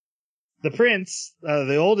 The prince,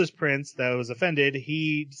 the oldest prince that was offended,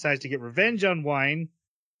 he decides to get revenge on Wine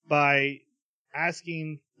by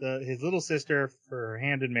asking his little sister for her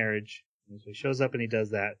hand in marriage. And so he shows up and he does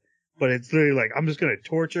that. But it's literally like, I'm just going to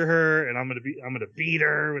torture her and I'm going to beat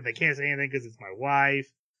her when they can't say anything because it's my wife.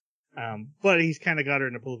 But he's kind of got her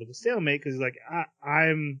in a political stalemate because he's like,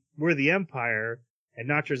 we're the Empire and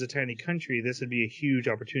Natra's a tiny country. This would be a huge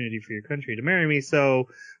opportunity for your country to marry me. So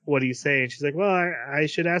what do you say? And she's like, well, I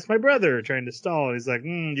should ask my brother, trying to stall. And he's like,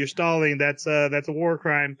 you're stalling. That's a war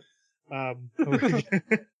crime.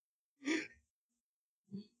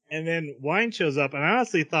 And then Wine shows up, and I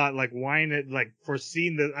honestly thought like Wine had like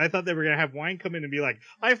foreseen that. I thought they were gonna have Wine come in and be like,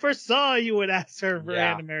 I foresaw you would ask her for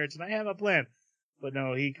hand in marriage, and I have a plan. But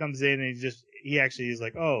no, he comes in and he actually is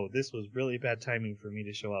like, oh, this was really bad timing for me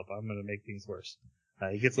to show up. I'm gonna make things worse.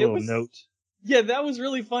 He gets a little note. Yeah, that was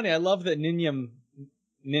really funny. I love that Ninim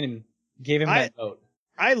gave him that note.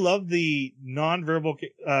 I love the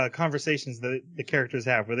nonverbal conversations that the characters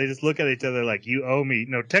have, where they just look at each other like, you owe me.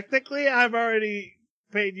 No, technically, I've already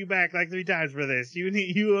paid you back like 3 times for this.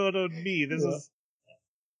 You owed me. This is.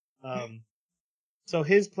 So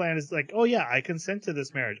his plan is like, oh yeah, I consent to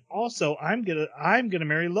this marriage. Also, I'm gonna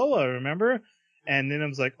marry Loa. Remember? And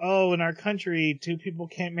Ninim's like, oh, in our country, 2 people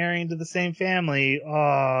can't marry into the same family.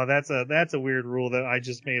 Oh, that's a weird rule that I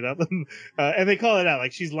just made up. And they call it out,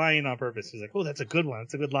 like she's lying on purpose. He's like, oh, that's a good one.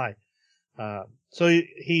 That's a good lie. So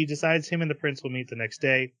he decides him and the prince will meet the next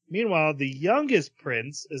day. Meanwhile, the youngest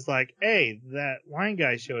prince is like, hey, that wine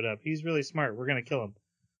guy showed up. He's really smart. We're gonna kill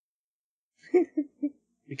him.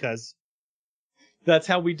 Because. That's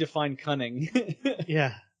how we define cunning.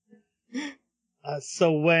 Yeah.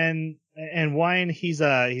 So Wine, he's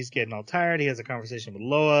getting all tired. He has a conversation with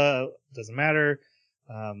Loa. Doesn't matter.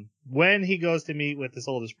 When he goes to meet with this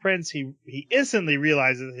oldest prince, he instantly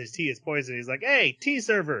realizes his tea is poison. He's like, hey, tea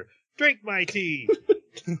server, drink my tea.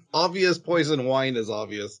 Obvious poison wine is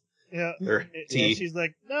obvious. Yeah. Or tea. And she's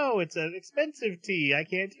like, no, it's an expensive tea. I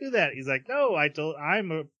can't do that. He's like, no,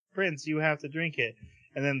 I'm a prince. You have to drink it.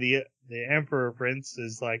 And then the Emperor Prince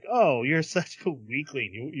is like, "Oh, you're such a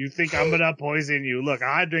weakling. You think I'm gonna poison you? Look,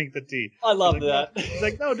 I drink the tea." I love He's like, that. No. He's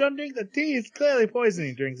like, "No, don't drink the tea. It's clearly poison."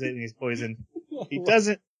 He drinks it and he's poisoned. He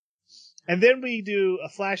doesn't. And then we do a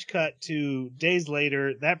flash cut to days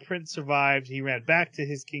later. That prince survived. He ran back to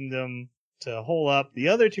his kingdom to hole up. The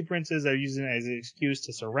other two princes are using it as an excuse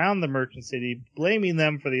to surround the merchant city, blaming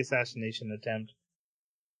them for the assassination attempt,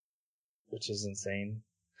 which is insane.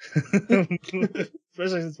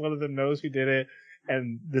 Especially since one of them knows who did it,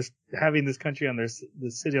 and having this country on this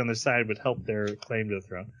city on their side would help their claim to the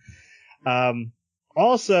throne.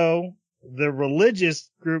 Also, the religious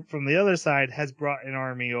group from the other side has brought an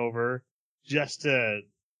army over just to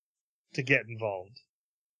get involved.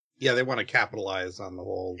 Yeah, they want to capitalize on the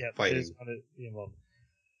whole fighting. They just want to be involved.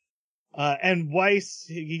 And Weiss,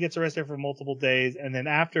 he gets arrested for multiple days, and then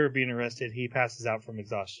after being arrested, he passes out from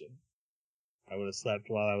exhaustion. I would have slept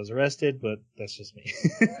while I was arrested, but that's just me.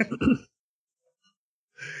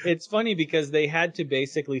 It's funny because they had to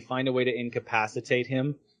basically find a way to incapacitate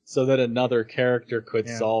him so that another character could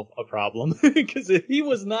solve a problem. Because if he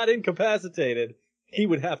was not incapacitated, he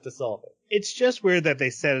would have to solve it. It's just weird that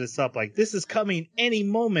they set us up like this is coming any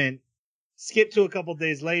moment, skip to a couple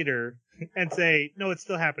days later, and say, no, it's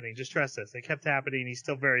still happening. Just trust us. It kept happening. He's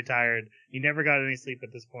still very tired. He never got any sleep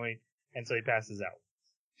at this point, and so he passes out.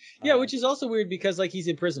 Yeah, which is also weird because, like, he's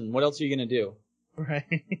in prison. What else are you going to do?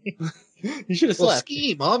 Right. You should have Well, slept.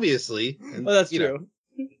 scheme, obviously. And, Well, that's you know,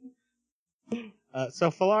 true. So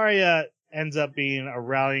Falaria ends up being a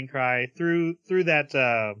rallying cry through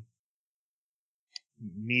that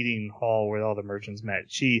meeting hall where all the merchants met.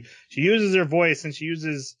 She uses her voice and she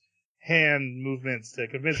uses hand movements to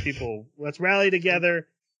convince people, let's rally together.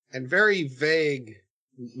 And very vague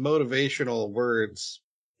motivational words.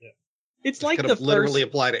 It's like could the have literally first...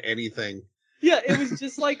 apply to anything. Yeah, it was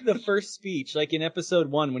just like the first speech, like in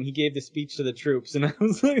episode 1 when he gave the speech to the troops, and I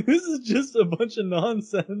was like, this is just a bunch of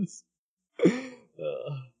nonsense.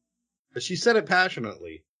 But she said it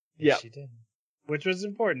passionately. Yeah. She did. Which was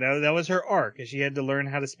important. That was her arc, and she had to learn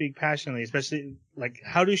how to speak passionately, especially, like,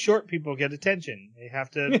 how do short people get attention? They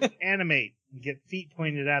have to animate and get feet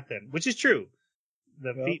pointed at them, which is true.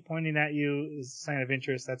 The feet pointing at you is a sign of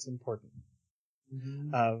interest. That's important.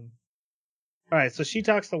 Mm-hmm. All right, so she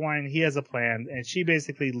talks to Wine. He has a plan, and she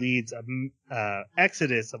basically leads a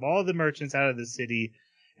exodus of all the merchants out of the city,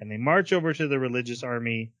 and they march over to the religious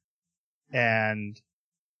army and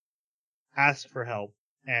ask for help.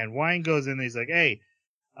 And Wine goes in and he's like, hey,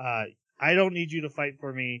 I don't need you to fight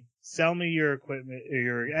for me. Sell me your equipment,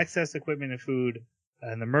 your excess equipment and food,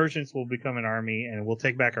 and the merchants will become an army, and we'll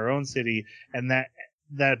take back our own city, and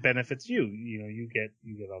that benefits you. You know, you get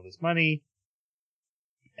all this money,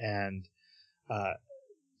 and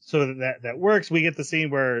so that works. We get the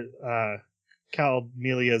scene where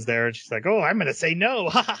Calmelia's there, and she's like, "Oh, I'm gonna say no,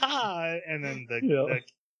 ha ha ha!" And then the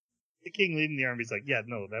king leading the army is like, "Yeah,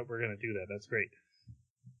 no, that we're gonna do that. That's great."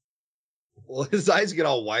 Well, his eyes get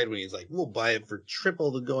all wide when he's like, we'll buy it for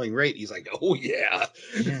triple the going rate. He's like, oh, yeah.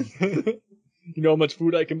 You know how much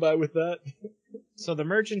food I can buy with that? So the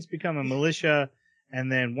merchants become a militia,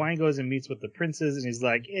 and then Wine goes and meets with the princes, and he's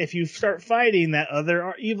like, if you start fighting that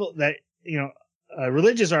other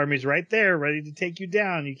religious army's right there, ready to take you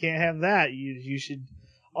down. You can't have that. You should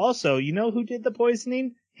also, you know who did the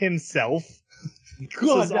poisoning? Himself.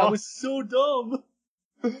 God, that was so dumb.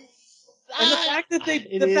 And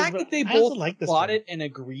the fact that they both bought it and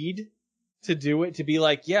agreed to do it, to be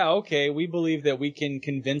like, yeah, okay, we believe that we can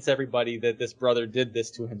convince everybody that this brother did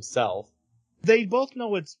this to himself. They both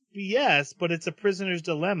know it's BS, but it's a prisoner's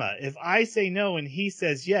dilemma. If I say no and he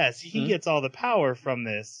says yes, he gets all the power from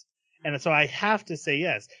this. And so I have to say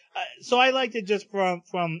yes. So I liked it just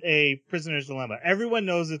from a prisoner's dilemma. Everyone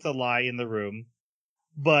knows it's a lie in the room,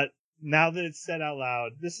 but now that it's said out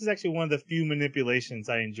loud, this is actually one of the few manipulations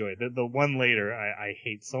I enjoy. The one later I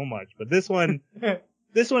hate so much, but this one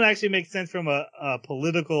actually makes sense from a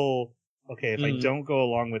political. Okay, if I don't go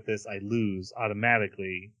along with this, I lose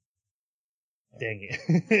automatically. Dang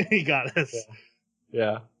it, he got us.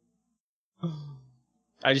 Yeah.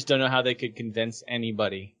 I just don't know how they could convince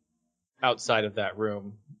anybody outside of that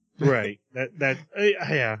room. Right.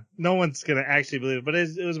 Yeah. No one's gonna actually believe it, but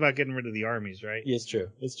it was about getting rid of the armies, right? Yeah, it's true.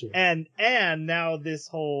 It's true. And now this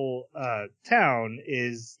whole town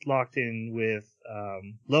is locked in with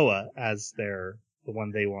Loa as the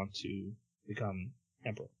one they want to become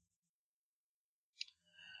emperor.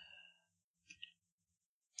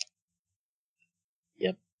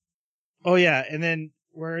 Yep. Oh yeah, and then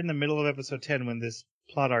we're in the middle of episode 10 when this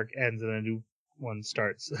plot arc ends and a new one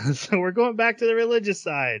starts. So we're going back to the religious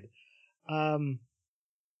side.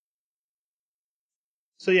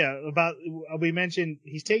 So yeah, we mentioned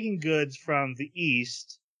he's taking goods from the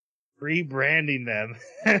east, rebranding them,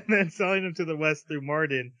 and then selling them to the west through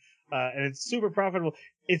Marden, and it's super profitable.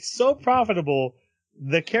 It's so profitable,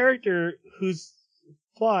 the character whose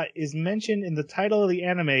plot is mentioned in the title of the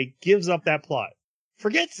anime gives up that plot.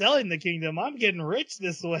 Forget selling the kingdom, I'm getting rich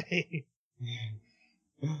this way.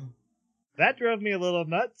 That drove me a little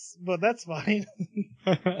nuts, but that's fine.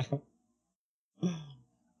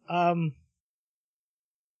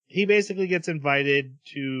 He basically gets invited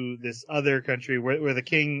to this other country where the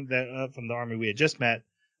king that from the army we had just met,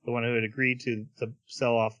 the one who had agreed to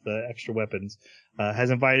sell off the extra weapons, has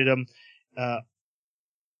invited him.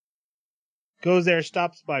 Goes there,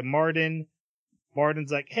 stops by Marden.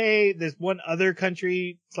 Marden's like, hey, there's one other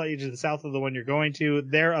country slightly to the south of the one you're going to.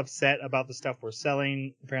 They're upset about the stuff we're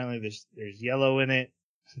selling. Apparently there's yellow in it.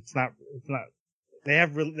 It's not, they're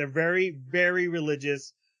very, very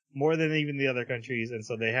religious, more than even the other countries. And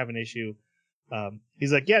so they have an issue.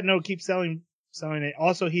 He's like, yeah, no, keep selling it.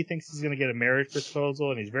 Also, he thinks he's going to get a marriage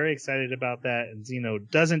proposal and he's very excited about that. And Zeno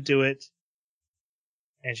doesn't do it.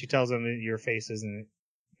 And she tells him that your face isn't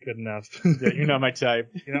good enough. Yeah, you're not my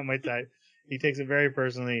type. You're not my type. He takes it very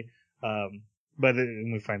personally, but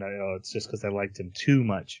we find out, it's just because I liked him too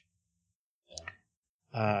much.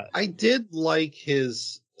 I did like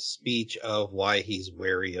his speech of why he's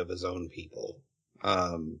wary of his own people.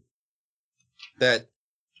 That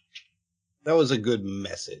was a good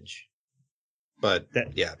message. But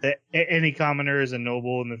that any commoner is a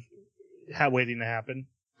noble in the waiting to happen.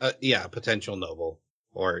 Yeah, potential noble,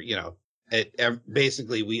 or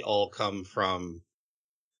basically we all come from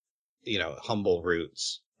humble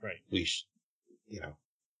roots. Right. We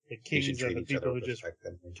the kings are the people who just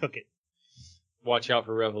took it. Watch out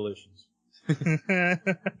for revolutions.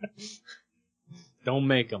 Don't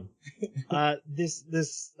make them.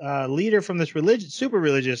 This leader from this super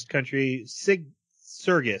religious country,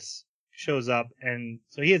 Sergis, shows up, and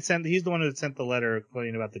so he's the one who had sent the letter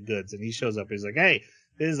complaining about the goods, and he shows up. He's like, hey,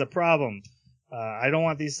 this is a problem. I don't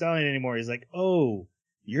want these selling anymore. He's like, oh,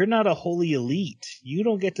 you're not a holy elite. You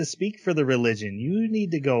don't get to speak for the religion. You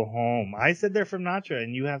need to go home. I said they're from Natra,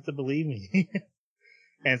 and you have to believe me.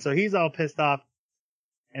 And so he's all pissed off.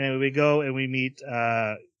 And then we go and we meet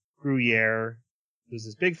Gruyere, who's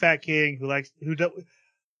this big fat king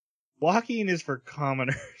walking is for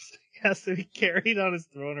commoners. He has to be carried on his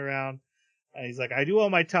throne around. And he's like, I do all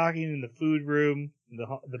my talking in the food room,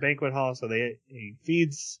 the banquet hall. So he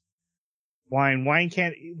feeds wine. Wine's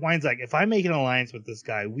like, if I make an alliance with this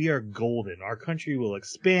guy, we are golden. Our country will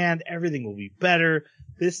expand. Everything will be better.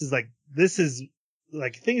 This is like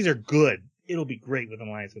things are good. It'll be great with an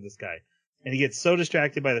alliance with this guy. And he gets so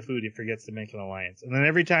distracted by the food, he forgets to make an alliance. And then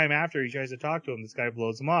every time after he tries to talk to him, this guy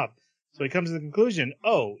blows him off. So he comes to the conclusion,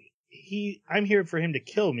 I'm here for him to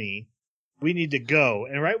kill me. We need to go.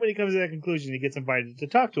 And right when he comes to that conclusion, he gets invited to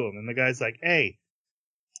talk to him. And the guy's like, hey,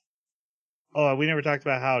 we never talked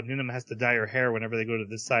about how Nunam has to dye her hair whenever they go to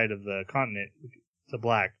this side of the continent to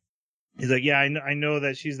black. He's like, yeah, I know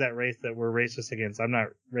that she's that race that we're racist against. I'm not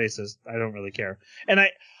racist. I don't really care. And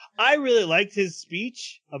I really liked his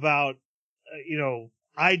speech about,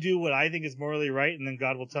 I do what I think is morally right, and then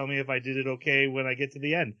God will tell me if I did it okay when I get to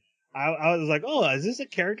the end. I was like, is this a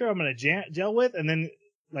character I'm going to gel with? And then,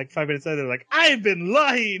 like 5 minutes later, they're like, I've been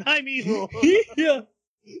lying. I'm evil. Yeah.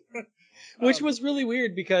 Which was really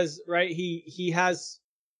weird because, right, he has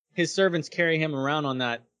his servants carry him around on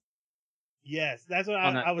that. Yes, that's what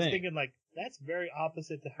I was thinking. Like, that's very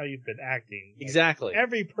opposite to how you've been acting. Like, exactly.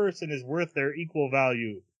 Every person is worth their equal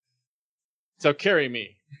value. So carry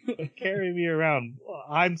me. Carry me around.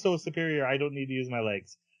 I'm so superior, I don't need to use my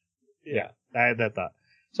legs. Yeah. I had that thought.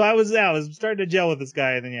 So I was starting to gel with this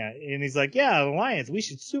guy, and then and he's like, yeah, alliance. We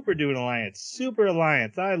should do an alliance. Super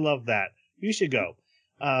alliance. I love that. You should go.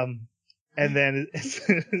 And then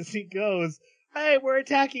as he goes, hey, we're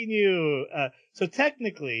attacking you. So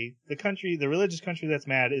technically, the religious country that's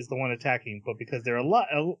mad is the one attacking, but because they're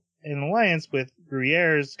in alliance with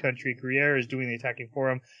Gruyere's country, Gruyere is doing the attacking for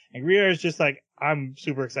him, and Gruyere is just like, I'm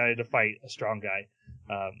super excited to fight a strong guy.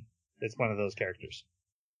 It's one of those characters.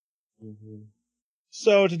 Mm-hmm.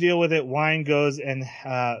 So to deal with it, Wine goes and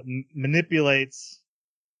manipulates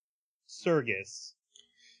Sergis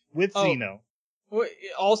with Zeno.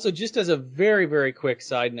 Also, just as a very, very quick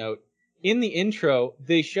side note, in the intro,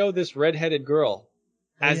 they show this redheaded girl,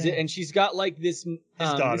 and she's got like this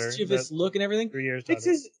mischievous look and everything.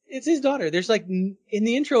 It's his daughter. There's like in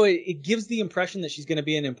the intro, it gives the impression that she's going to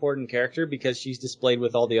be an important character because she's displayed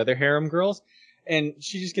with all the other harem girls, and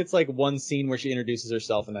she just gets like one scene where she introduces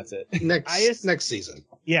herself, and that's it. Next season.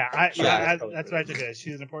 Yeah, that's that's what I took it as.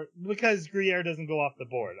 She's an important because Gruyere doesn't go off the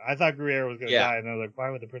board. I thought Gruyere was going to die, and I was like, why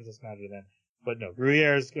would the princess matter then? But no,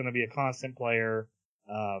 Gruyere is going to be a constant player.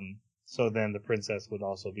 So then the princess would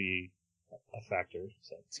also be a factor.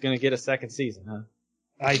 So It's gonna get a second season, huh?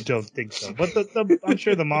 I don't think so, but I'm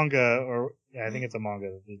sure the manga, I think it's a manga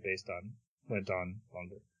that is based on, went on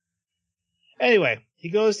longer. Anyway, he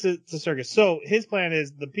goes to circus. So his plan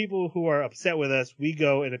is the people who are upset with us, we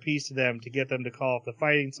go and appease to them to get them to call off the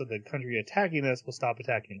fighting so the country attacking us will stop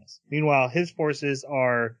attacking us. Meanwhile, his forces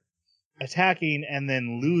are attacking and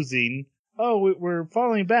then losing. Oh, we're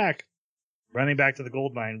falling back. Running back to the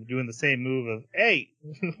gold mine, doing the same move of, hey,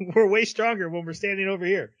 we're way stronger when we're standing over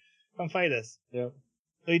here. Come fight us. Yep.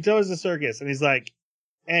 So he goes to the circus and he's like,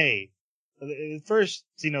 hey, first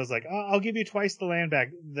Zeno's like, I'll give you twice the land back.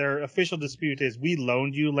 Their official dispute is we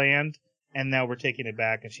loaned you land and now we're taking it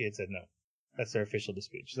back. And she had said no. That's their official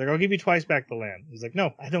dispute. She's like, I'll give you twice back the land. He's like,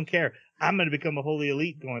 no, I don't care. I'm going to become a holy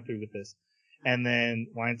elite going through with this. And then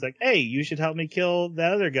Wine's like, hey, you should help me kill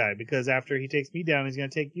that other guy because after he takes me down, he's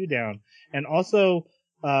going to take you down. And also,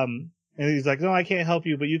 and he's like, no, I can't help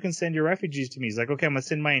you, but you can send your refugees to me. He's like, okay, I'm going to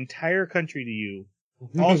send my entire country to you.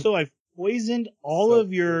 Also, I've poisoned all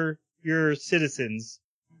of your citizens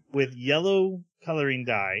with yellow coloring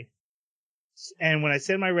dye. And when I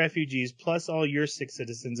send my refugees plus all your 6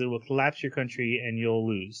 citizens, it will collapse your country and you'll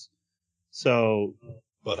lose. So,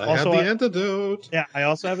 but I have the antidote. Yeah, I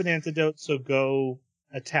also have an antidote. So go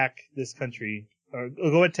attack this country or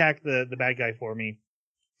go attack the bad guy for me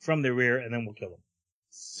from the rear and then we'll kill him.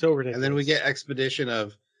 So ridiculous. And then we get exposition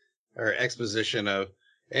of,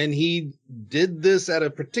 and he did this at a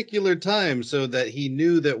particular time so that he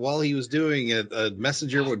knew that while he was doing it, a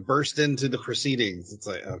messenger would burst into the proceedings. It's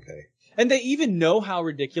like, okay. And they even know how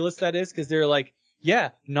ridiculous that is because they're like, yeah,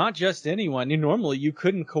 not just anyone. Normally you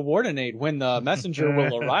couldn't coordinate when the messenger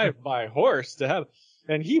will arrive by horse to have.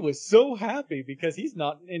 And he was so happy because he's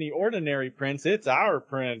not any ordinary prince. It's our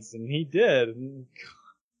prince. And he did.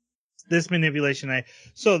 This manipulation.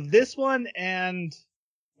 So this one and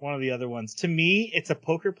one of the other ones. To me, it's a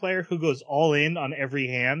poker player who goes all in on every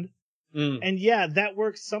hand. And yeah, that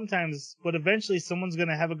works sometimes, but eventually someone's going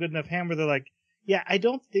to have a good enough hand where they're like, yeah, I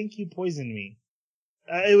don't think you poisoned me.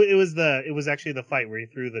 It was actually the fight where he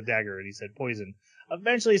threw the dagger and he said poison.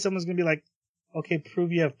 Eventually someone's going to be like, okay,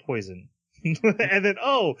 prove you have poison. And then,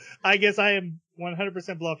 I guess I am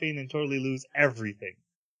 100% bluffing and totally lose everything.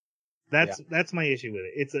 That's my issue with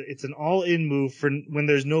it. It's an all-in move for when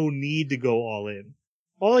there's no need to go all in.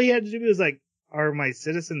 All he had to do was like, are my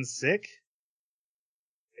citizens sick?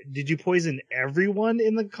 Did you poison everyone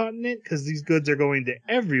in the continent? Because these goods are going to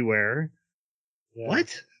everywhere. Yeah.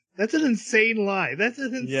 What? That's an insane lie. That's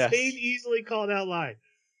an insane, easily called out lie.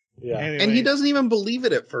 Yeah. Anyway. And he doesn't even believe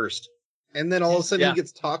it at first. And then all of a sudden he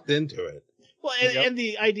gets talked into it. Well, and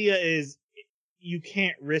the idea is you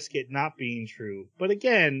can't risk it not being true. But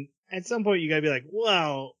again, at some point you gotta be like,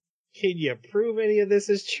 well, can you prove any of this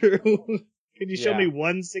is true? Can you show me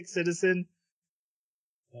one sick citizen?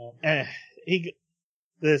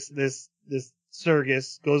 This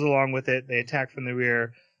Sergus goes along with it. They attack from the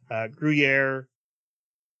rear. Gruyere,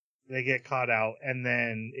 they get caught out, and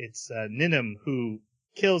then it's Ninim who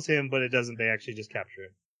kills him, but it doesn't. They actually just capture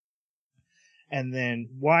him. And then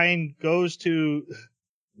Wine goes to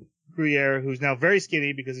Gruyere, who's now very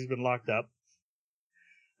skinny because he's been locked up.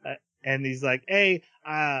 And he's like, hey,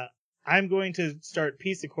 I'm going to start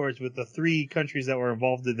peace accords with the 3 countries that were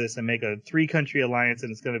involved in this and make a 3-country alliance,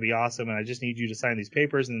 and it's going to be awesome. And I just need you to sign these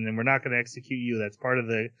papers, and then we're not going to execute you. That's part of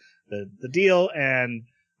the deal. And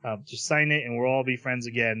just sign it, and we'll all be friends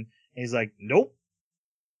again. And he's like, nope.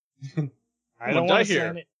 I don't want to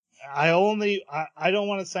sign it. I don't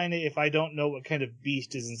want to sign it if I don't know what kind of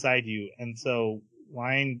beast is inside you. And so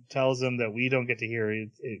Wine tells him that we don't get to hear it.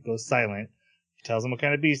 It goes silent. He tells him what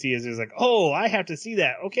kind of beast he is. He's like, oh, I have to see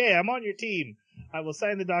that. Okay, I'm on your team. I will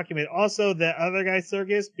sign the document. Also, that other guy,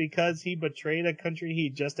 Sergus, because he betrayed a country he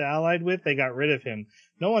just allied with, they got rid of him.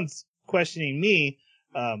 No one's questioning me.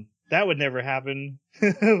 That would never happen.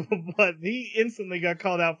 But he instantly got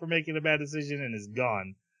called out for making a bad decision and is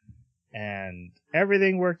gone. And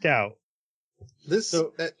everything worked out.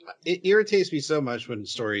 It irritates me so much when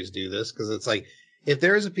stories do this, because it's like, if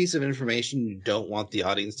there is a piece of information you don't want the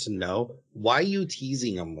audience to know, why are you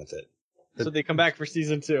teasing them with it? So they come back for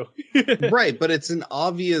season 2. Right, but it's an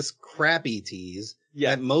obvious crappy tease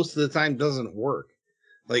that most of the time doesn't work.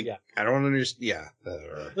 Like, I don't understand.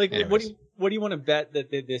 Like, what do you want to bet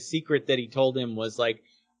that the secret that he told him was like,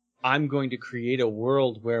 I'm going to create a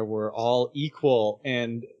world where we're all equal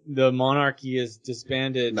and the monarchy is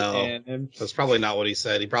disbanded. No. And That's probably not what he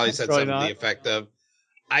said. He probably said Probably something to not. the effect of,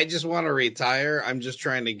 I just want to retire. I'm just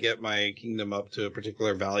trying to get my kingdom up to a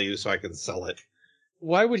particular value so I can sell it.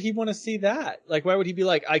 why would he want to see that? Like, why would he be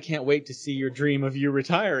like, I can't wait to see your dream of you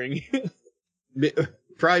retiring?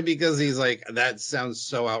 Probably because he's like, that sounds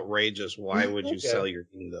so outrageous. Why would you Okay. sell your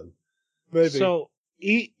kingdom? Maybe. So,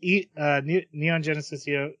 Neon Genesis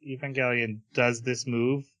Evangelion does this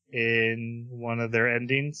move in one of their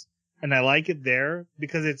endings, and I like it there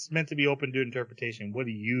because it's meant to be open to interpretation. What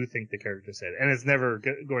do you think the character said? And it's never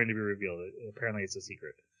going to be revealed. Apparently, it's a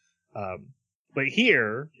secret. But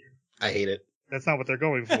here, I hate it. that's not what they're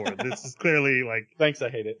going for. This is clearly like, Thanks, I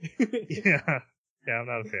hate it. yeah, I'm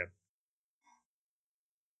not a fan.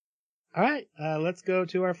 All right, let's go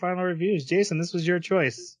to our final reviews. Jason, this was your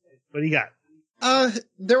choice. What do you got?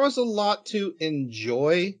 There was a lot to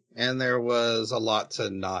enjoy, and there was a lot to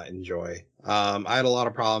not enjoy. I had a lot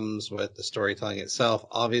of problems with the storytelling itself.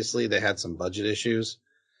 Obviously, they had some budget issues.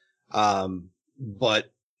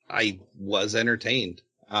 But I was entertained.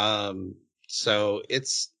 So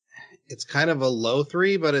it's kind of a low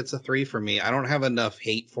 3, but it's a 3 for me. I don't have enough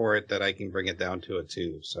hate for it that I can bring it down to a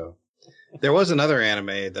 2. So there was another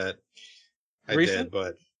anime that I Recent? did,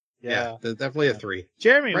 but yeah, definitely a 3.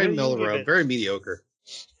 Jeremy, Right what in the do middle you of the give road. it? Very mediocre.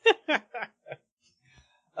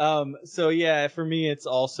 So yeah, for me, it's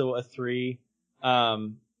also a 3.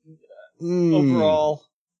 Overall,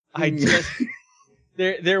 I just,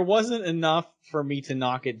 there wasn't enough for me to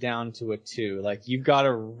knock it down to a 2. Like, you've got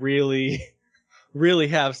to really, really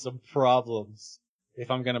have some problems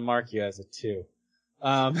if I'm going to mark you as a 2.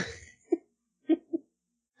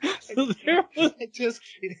 So there was, I just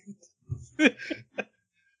can't.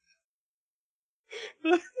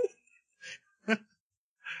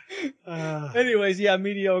 anyways, yeah,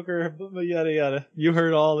 mediocre, yada yada. You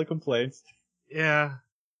heard all the complaints. Yeah.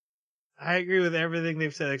 I agree with everything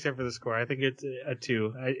they've said except for the score. I think it's a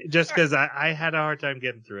 2. Just because I had a hard time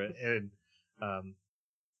getting through it. And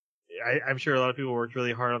I'm sure a lot of people worked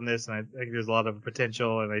really hard on this, and I think there's a lot of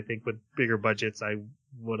potential, and I think with bigger budgets, I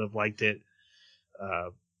would have liked it.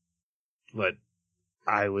 But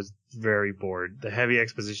I was very bored. The heavy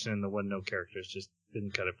exposition and the one-note characters just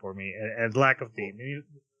didn't cut it for me. And lack of theme.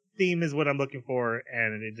 Theme is what I'm looking for,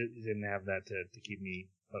 and it didn't have that to keep me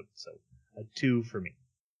hooked. So a 2 for me.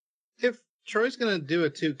 If Troy's gonna do a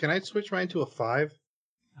 2, can I switch mine to a 5?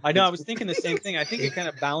 I know, I was thinking the same thing. I think it kind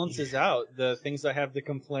of balances out the things I have to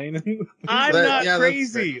complain. I'm But, not yeah, that's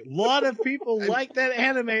crazy. A lot of people like that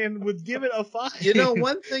anime and would give it a 5. You know,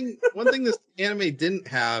 one thing this anime didn't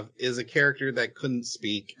have is a character that couldn't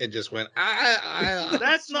speak and just went,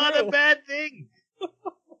 That's not a bad thing.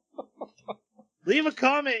 Leave a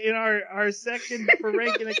comment in our section for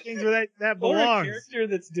Ranking the Kings where that Or a belongs. character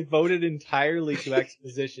that's devoted entirely to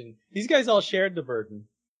exposition. These guys all shared the burden.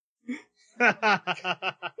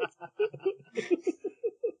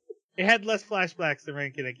 It had less flashbacks than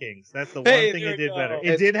Ranking the Kings. That's the Hey, one thing there it we did go. better.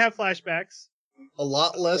 It did have flashbacks. a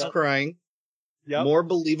lot less crying, Yep. more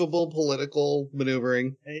believable political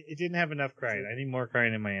maneuvering. It didn't have enough crying. I need more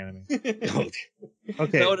crying in my anime. That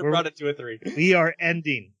Okay, would have brought it to a 3. we are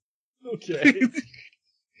ending. Okay.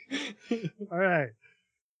 All right.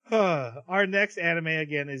 Our next anime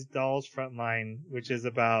again is Dolls Frontline, which is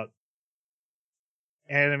about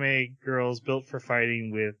anime girls built for fighting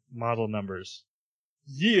with model numbers.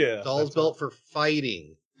 Yeah. Dolls built for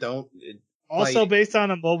fighting. Also Fighting. based on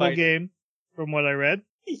a mobile Fighting. game, from what I read.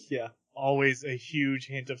 Yeah. Always a huge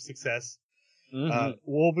hint of success. Mhm.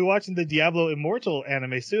 We'll be watching the Diablo Immortal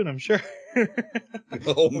anime soon, I'm sure.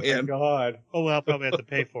 Oh My man. God. Oh, well, I'll probably have to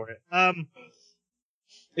pay for it.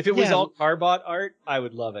 If it was Yeah. all Carbot art, I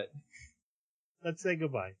would love it. Let's say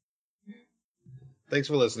goodbye. Thanks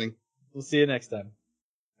for listening. We'll see you next time.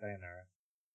 Sayonara.